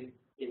connected in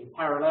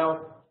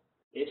parallel.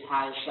 It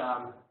has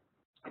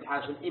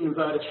an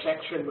inverter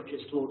section, which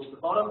is towards the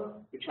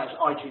bottom, which has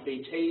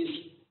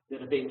IGBTs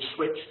that are being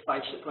switched,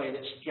 basically, and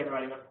it's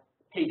generating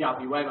a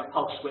PWM, a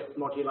pulse width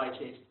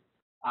modulated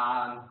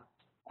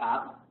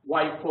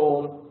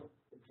waveform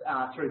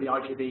through the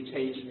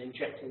IGBTs and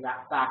injecting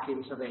that back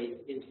into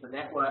the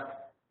network.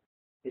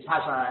 It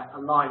has a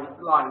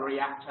line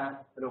reactor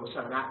and also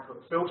an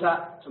output filter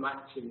to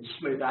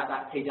smooth out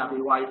that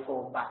PW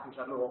waveform back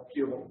into a more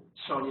pure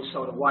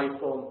sinusoidal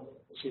waveform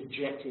that's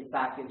injected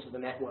back into the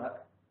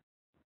network.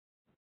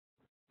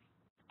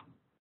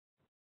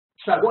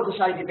 So what does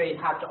ABB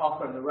have to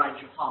offer in the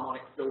range of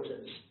harmonic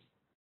filters?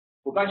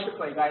 Well,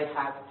 basically they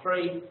have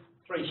three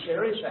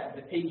series. They have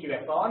the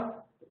PQFI,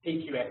 the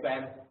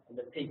PQFM, and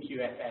the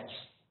PQFS.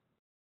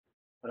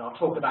 And I'll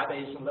talk about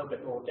these in a little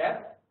bit more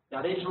depth.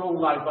 Now, these are all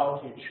low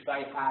voltage.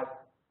 They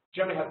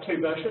generally have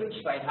two versions.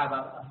 They have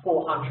a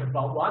 400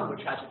 volt one,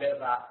 which has a bit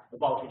of a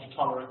voltage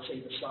tolerance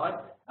either side,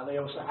 and they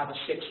also have a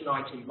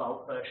 690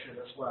 volt version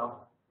as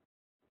well.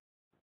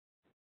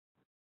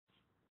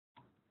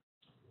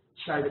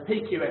 So the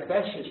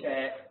PQFS is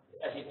there,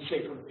 as you can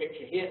see from the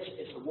picture here,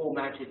 it's a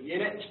wall-mounted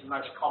unit. It's the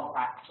most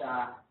compact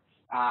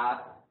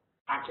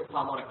active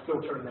harmonic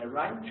filter in their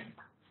range.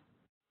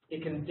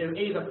 It can do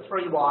either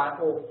 3-wire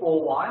or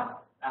 4-wire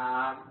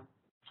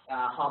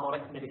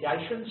harmonic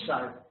mitigation.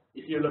 So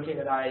if you're looking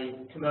at a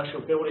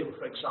commercial building,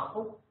 for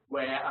example,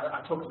 where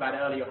I talked about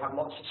earlier, you have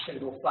lots of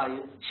single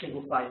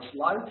phase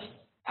loads,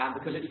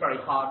 because it's very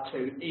hard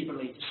to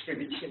evenly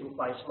distribute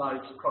single-phase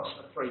loads across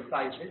the three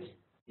phases,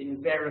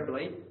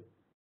 invariably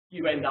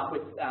you end up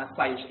with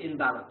phase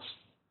imbalance.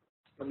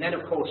 And then,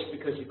 of course,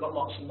 because you've got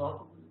lots of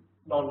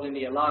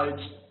non-linear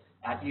loads,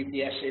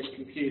 UPSs,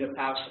 computer,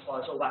 power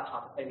supplies, all that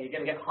type of thing, you're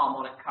going to get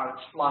harmonic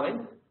currents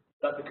flowing,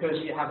 but because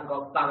you haven't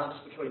got balance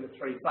between the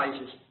three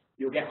phases,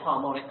 you'll get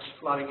harmonics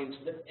flowing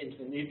into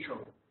the neutral.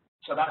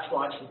 So that's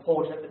why it's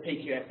important that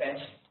PQFS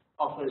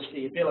offers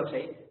the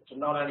ability to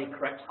not only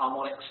correct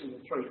harmonics in the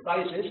three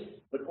phases,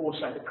 but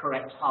also to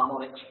correct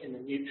harmonics in the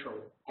neutral,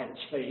 hence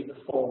the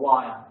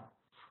four-wire.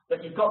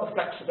 But you've got the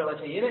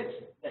flexibility in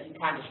it that you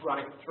can just run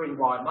it in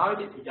three-wire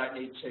mode if you don't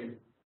need to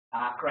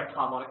correct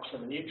harmonics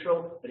in the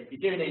neutral, but if you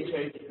do need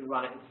to, you can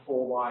run it in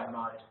four-wire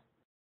mode.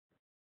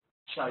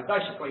 So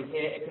basically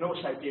here, it can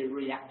also do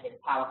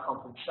reactive power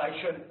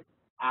compensation,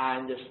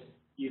 and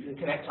you can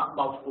connect up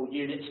multiple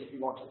units if you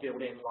want to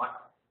build in, like,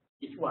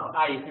 if you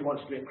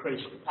wanted to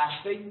increase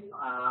capacity,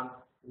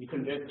 you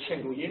can do it with a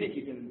single unit,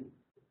 you can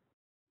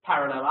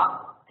parallel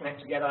up,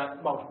 connect together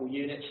multiple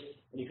units,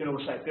 and you can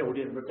also build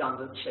in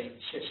redundancy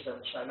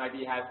systems. So maybe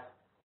you have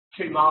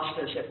two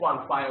masters, if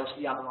one fails,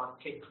 the other one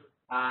takes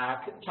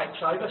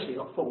over, so you've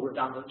got full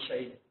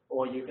redundancy,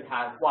 or you could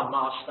have one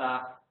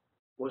master,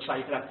 or say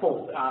you could have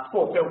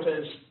four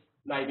filters,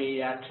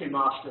 maybe two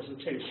masters and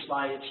two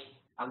slaves,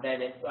 and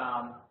then if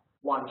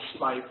one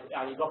slave,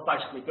 you've got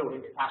basically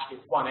building capacity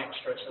with one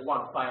extra, so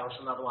one fails,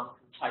 another one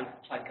can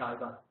take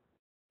over.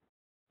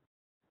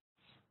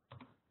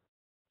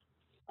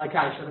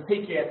 Okay, so the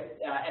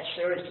PQFS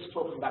series, just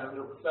talking about it a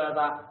little bit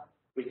further,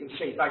 we can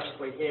see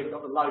basically here we've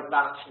got the load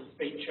balancing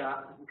feature.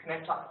 We can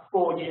connect up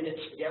 4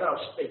 units together. I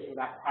was speaking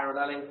about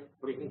paralleling,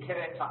 but we can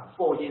connect up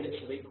 4 units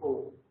of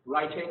equal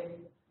rating.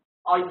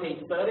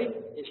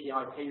 IP30 is the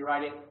IP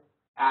rating,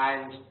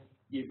 and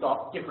you've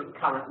got different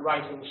current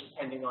ratings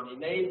depending on your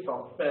need,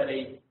 from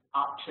 30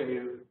 up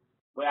to,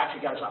 well, it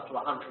actually goes up to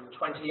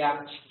 120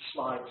 amps.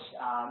 Slides,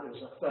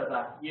 there's a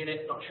further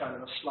unit not shown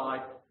on the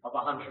slide of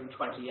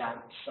 120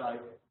 amps. So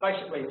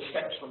basically it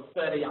steps from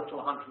 30 up to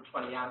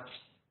 120 amps.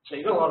 So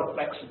you've got a lot of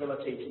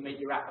flexibility to meet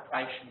your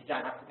application. You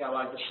don't have to go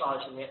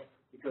oversizing it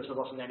because there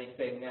wasn't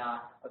anything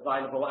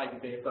available.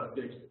 ABB have got a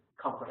good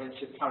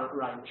comprehensive current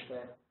range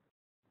there.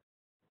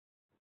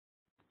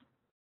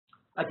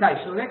 Okay,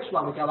 so the next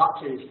one we go up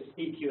to is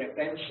the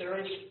PQFN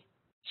series.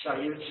 So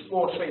you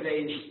more see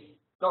these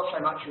not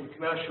so much in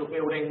commercial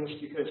buildings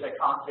because they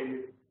can't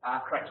do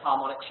correct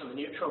harmonics in the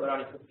neutral, they're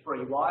only for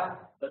 3-wire,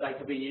 but they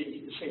can be,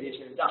 you can see these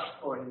in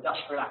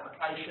industrial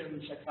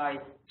applications, okay,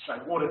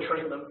 so water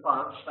treatment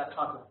plants, that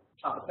type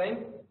of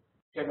thing.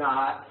 You can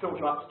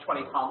filter up to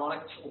 20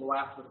 harmonics all the way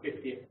up to the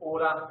 50th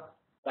order.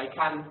 They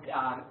can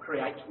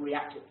create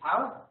reactive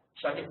power,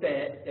 so if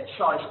they're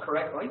sized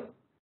correctly,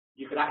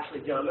 you could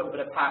actually do a little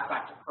bit of power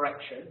factor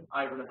correction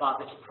over and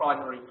above its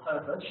primary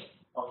purpose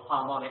of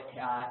harmonic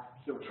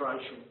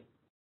filtration.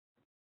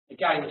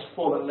 Again, it's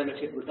full and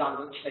limited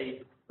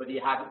redundancy, whether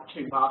you have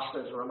 2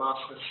 masters or a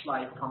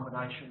master-slave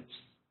combinations.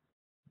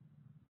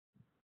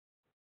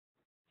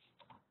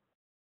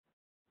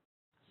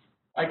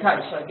 Okay,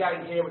 so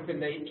again here within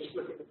just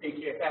look at the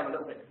PQFM a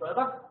little bit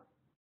further.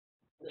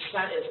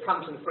 It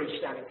comes in a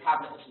freestanding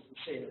cabinet, as you can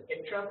see in the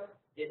picture.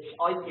 It's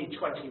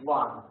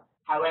IP21.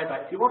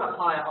 However, if you want a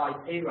higher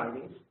IP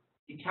rating,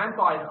 you can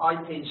buy an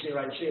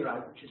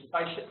IP00, which is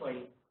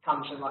basically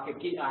comes in like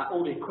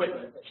all the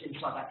equipment that's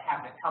inside that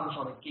cabinet comes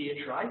on a gear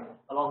tray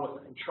along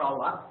with the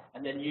controller,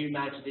 and then you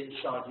mount it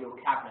inside your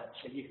cabinet.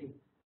 So you can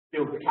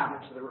build the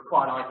cabinet to the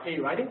required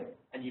IP rating,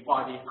 and you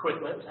buy the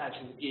equipment as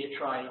in the gear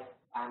tray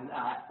and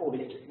all the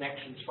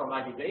interconnections from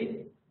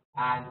ABB,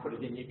 and put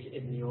it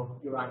in your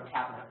own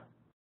cabinet.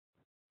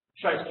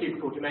 Shows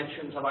cubical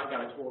dimensions. I won't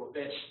go into all of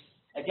this.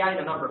 Again,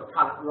 a number of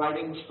current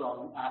ratings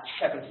from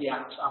 70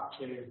 amps up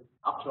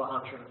to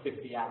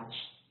 150 amps.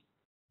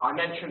 I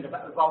mentioned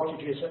about the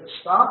voltages at the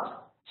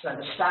start. So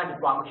the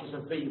standard one, which is a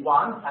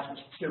V1, has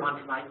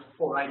 208 to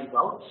 480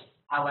 volts.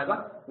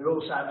 However, we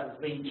also have a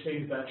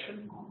V2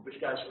 version, which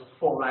goes from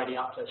 480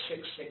 up to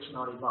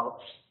 690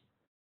 volts.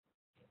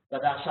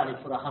 But that's only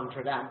for the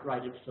 100 amp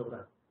rated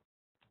filter.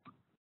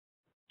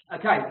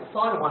 Okay, the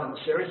final one in the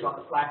series, like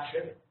the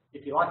flagship,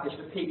 if you like, is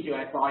the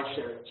PQFI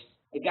series.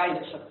 Again,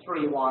 it's a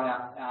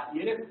 3-wire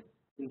unit.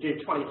 You can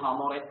do 20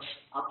 harmonics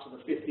up to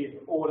the 50th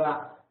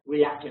order,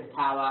 reactive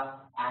power,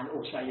 and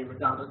also your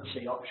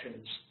redundancy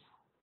options.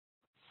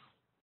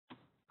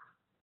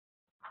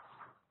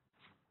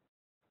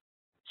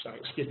 Sorry,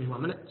 excuse me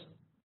 1 minute.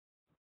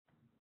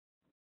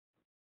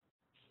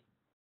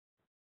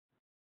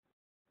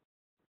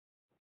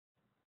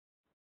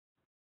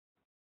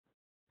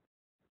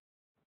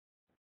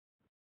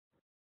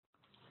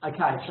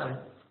 Okay, so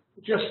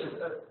just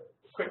a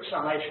quick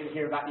summation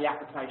here about the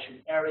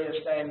application areas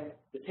then.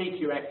 The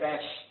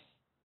PQFS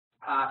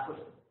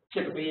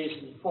typically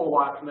used in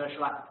 4-wire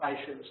commercial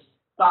applications,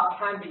 but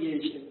can be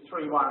used in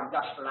 3-wire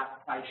industrial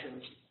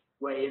applications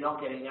where you're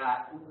not getting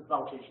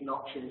voltage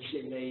notches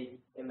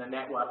in the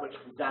network, which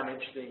can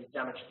damage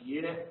the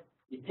unit.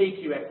 The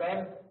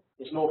PQFM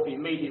There's more for your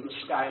medium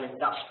scale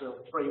industrial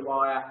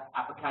 3-wire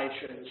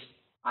applications,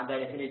 and then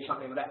if you need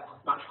something with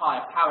much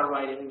higher power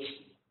ratings,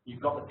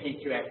 you've got the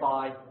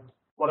PQFI.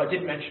 What I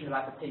did mention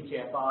about the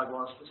PQFI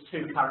was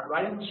there's 2 current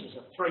ratings. There's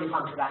a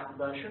 300 amp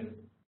version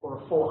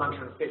or a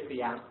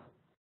 450 amp.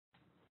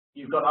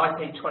 You've got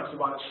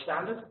IP21 as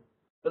standard,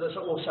 but there's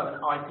also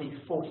an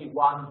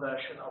IP41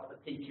 version of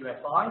the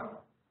PQFI.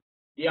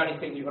 The only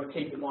thing you've got to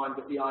keep in mind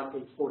with the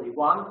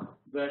IP41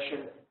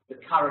 version, the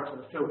current of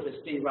the filter is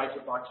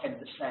derated by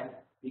 10%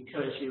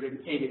 because you're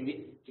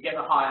impeding, to get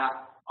the higher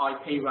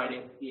IP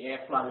rating, the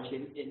airflow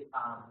is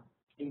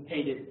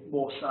impeded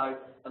more so,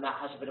 and that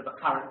has a bit of a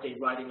current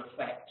derating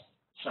effect.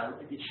 So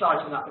if you're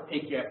sizing up the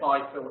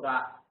PQFI filter,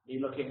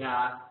 you're looking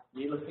about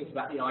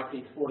the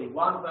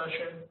IP41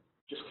 version.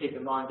 Just keep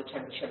in mind the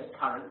 10%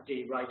 current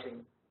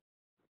derating.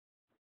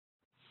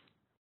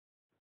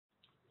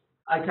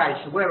 Okay,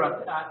 so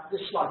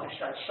this slide just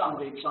shows some of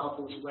the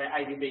examples where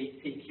ABB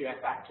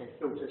PQF active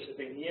filters have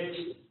been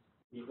used.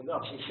 You can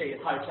obviously see at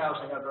hotels,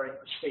 they have a very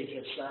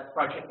prestigious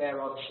project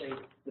there, obviously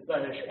the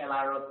Burj Al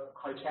Arab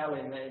Hotel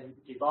in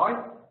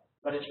Dubai,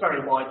 but it's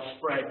very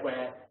widespread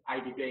where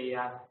ABB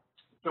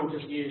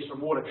filters are used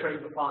from water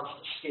treatment plants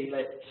to ski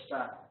lifts,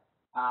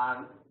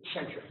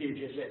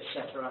 centrifuges,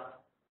 etc.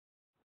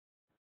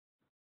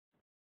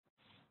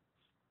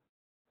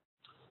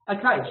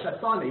 Okay, so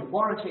finally,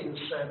 warranty and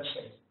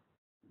servicing.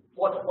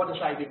 What does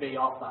ABB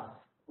offer?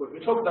 Well, we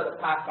talk about the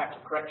power factor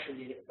correction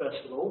unit first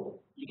of all.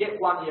 You get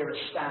 1 year as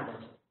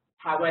standard.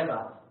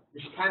 However,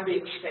 this can be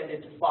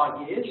extended to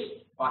 5 years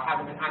by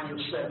having an annual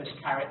service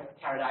carried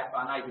out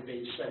by an ABB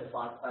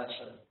certified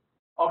person.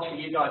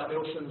 Obviously, you guys,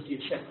 Nielsen's,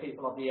 you've sent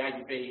people on the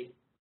ABB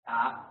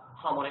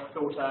harmonic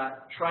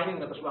filter training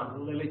that was run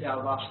in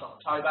Lilydale last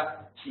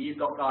October. So you've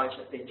got guys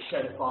that have been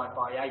certified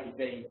by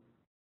ABB.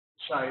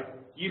 So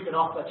you can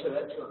offer to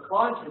a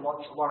client who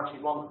wants a warranty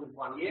longer than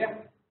 1 year.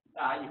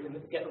 You can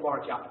get the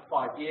warranty up to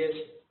 5 years.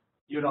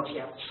 You'd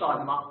obviously have to sign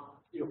them up,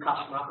 your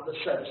customer up with a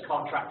service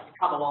contract to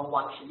come along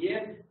once a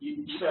year.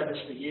 You service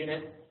the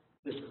unit.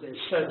 There's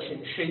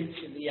servicing sheets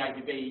in the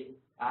ABB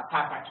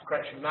power factor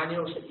correction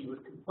manuals that you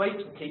would complete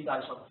and keep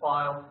those on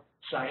file.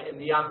 So in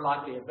the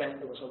unlikely event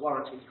there was a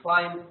warranty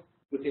claim,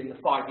 within the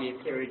 5-year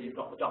period you've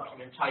got the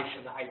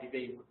documentation that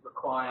ABB would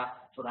require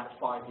for that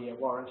 5-year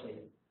warranty.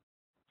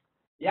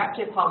 The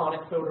active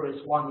harmonic filter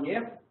is 1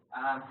 year.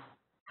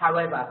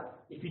 However,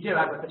 if you do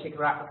have a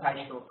particular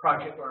application or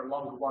project where a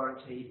longer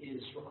warranty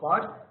is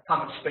required,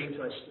 come and speak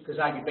to us, because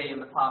ABB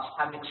in the past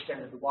have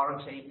extended the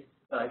warranty,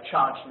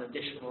 charged an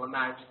additional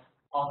amount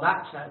on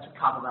that to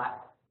cover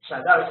that.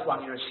 So though it's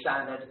 1 year as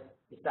standard,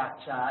 if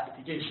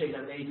you do see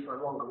the need for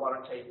a longer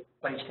warranty,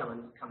 please come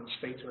and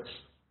speak to us.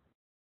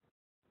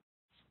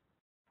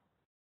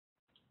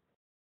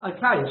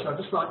 Okay, so I'd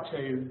just like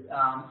to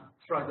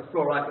throw the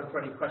floor open for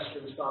any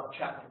questions via the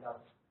chat window.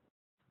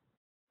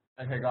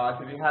 Okay, guys,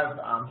 if you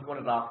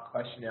wanted to ask a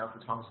question, now's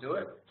the time to do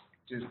it.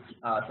 Just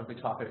simply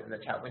type it in the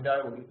chat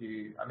window. We'll give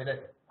you a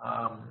minute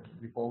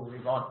before we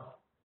move on.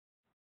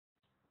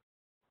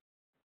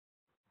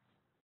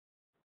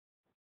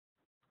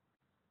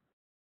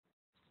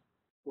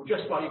 Well,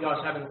 just while you guys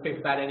are having a think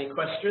about any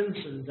questions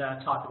and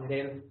typing it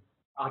in,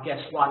 I guess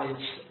one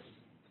is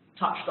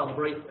touched on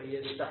briefly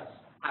is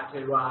how to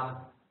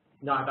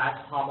know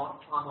about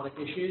harmonic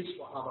issues,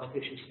 what harmonic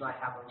issues you may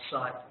have on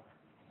site.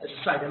 As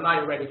I say, there may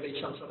already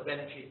be some sort of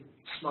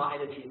smart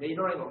energy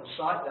metering on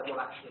site that will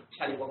actually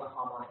tell you what the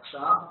harmonics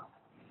are.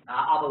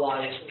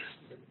 Otherwise,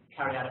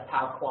 carry out a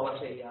power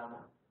quality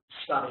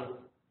study.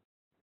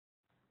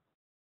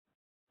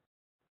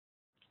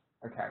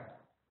 Okay.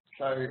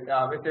 So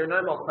if there are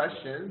no more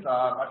questions,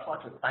 I'd just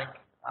like to thank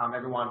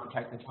everyone for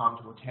taking the time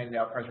to attend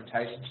our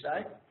presentation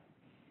today.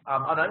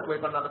 I know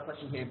we've got another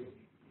question here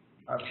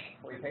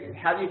for you, Pete.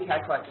 How do you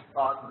calculate the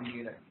size of the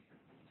unit?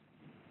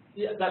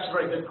 Yeah, that's a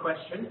very good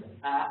question.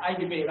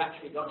 ABB have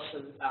actually got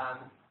some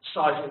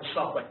sizing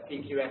software,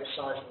 PQF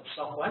sizing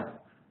software.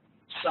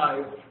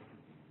 So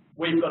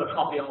we've got a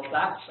copy of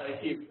that. So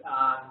if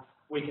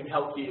we can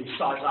help you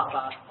size up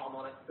a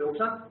harmonic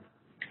filter.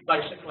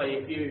 Basically,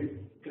 if you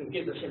can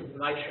give us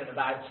information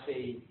about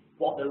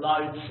what the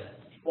loads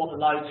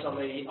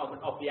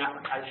of the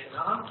application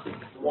are,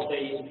 what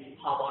the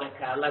harmonic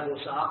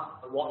levels are,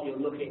 and what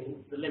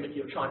the limit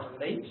you're trying to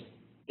meet,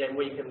 then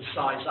we can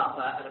size up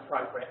an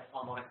appropriate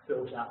harmonic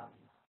filter.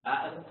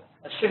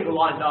 A single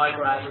line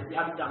diagram, if you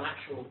haven't done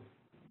actual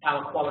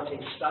power quality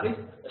study,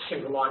 a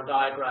single line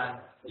diagram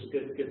is a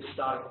good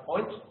starting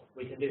point.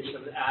 We can do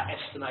some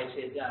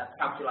estimated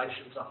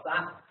calculations off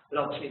that, but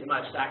obviously the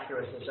most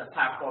accurate is a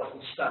power quality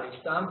studies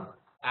done,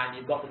 and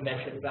you've got the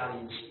measured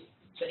values.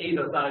 So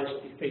either of those,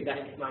 if you feed that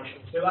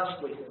information to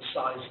us, we can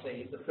size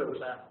the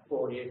filter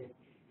for you.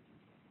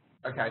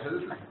 Okay, so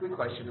this is a quick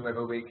question,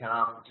 whether we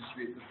can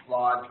distribute the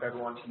slides for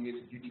everyone to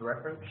use for future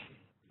reference.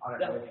 I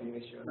don't know if you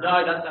issue or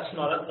not. No, that's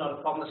not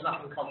a problem. There's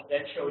nothing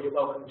confidential. You're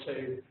welcome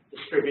to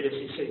distribute as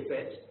you see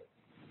fit.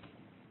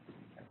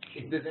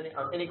 If there's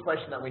any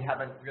question that we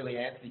haven't really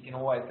answered, you can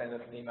always send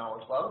us an email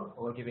as well,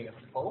 or giving us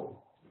a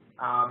call.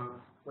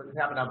 we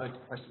have another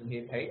question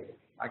here, Pete.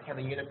 Can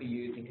the unit be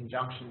used in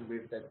conjunction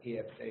with the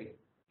PFC?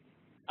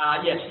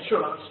 Yes, the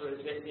short answer is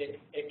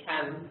it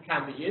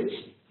can be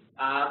used.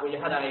 We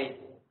had a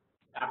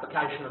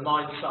application of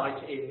mine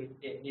site in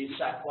New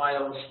South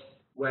Wales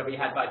where we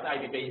had both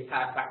ABB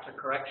power factor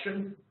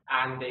correction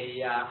and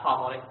the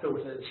harmonic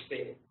filters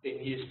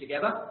being used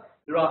together.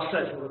 There are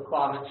certain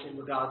requirements in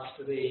regards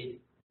to the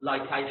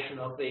location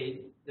of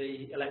the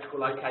electrical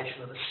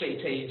location of the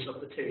CTs of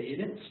the two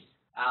units.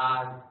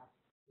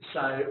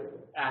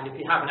 And if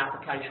you have an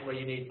application where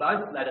you need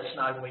both, let us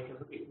know and we can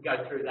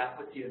go through that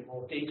with you in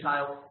more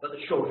detail. But the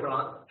short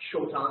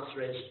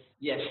answer is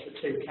yes, the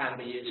two can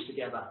be used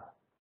together.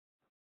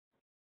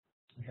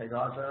 Okay,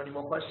 guys, are there any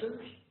more questions?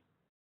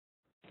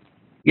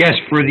 Yes,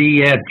 for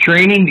the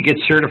training to get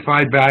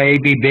certified by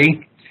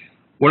ABB,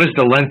 what is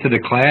the length of the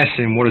class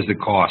and what is the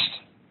cost?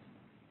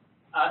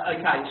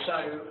 Okay,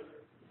 so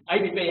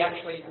ABB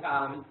actually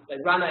they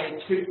run a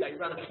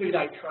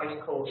two-day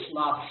training course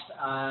last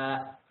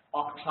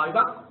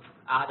October.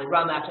 They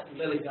run that at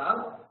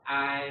Lilydale,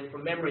 and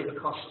from memory, the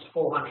cost is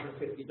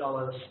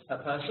 $450 per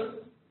person.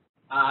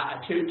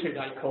 A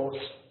two-day course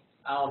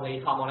on the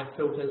harmonic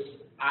filters,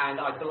 and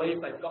I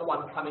believe they've got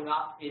one coming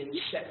up in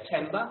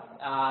September.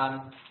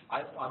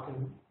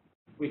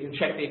 We can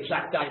check the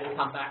exact date and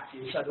come back to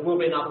you. So there will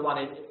be another one,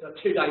 a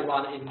two-day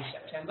one in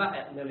September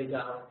at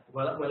Lilydale.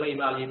 We'll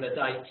email you the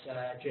date,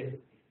 Jim.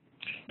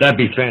 That'd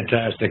be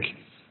fantastic.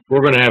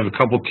 We're going to have a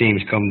couple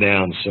teams come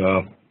down,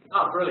 so.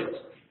 Oh, brilliant.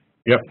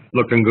 Yep,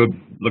 looking good.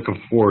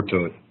 Looking forward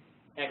to it.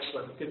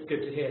 Excellent. Good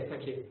to hear.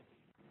 Thank you.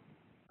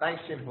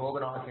 Thanks, Jim, for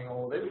organising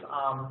all this.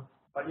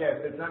 But yeah,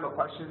 if there's no more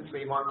questions,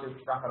 we might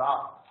just wrap it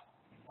up.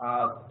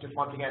 Just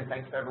once again,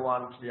 thanks to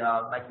everyone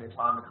for making the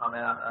time to come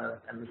out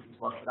and listen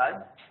to us today.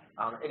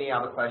 Any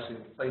other questions,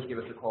 please give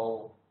us a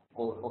call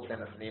or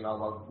send us an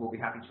email. We'll be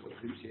happy to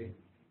assist you.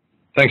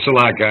 Thanks a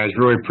lot, guys.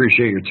 Really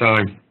appreciate your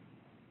time.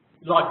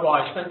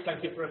 Likewise.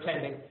 Thank you for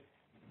attending.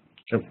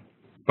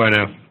 Bye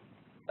now.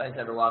 Thanks,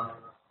 everyone.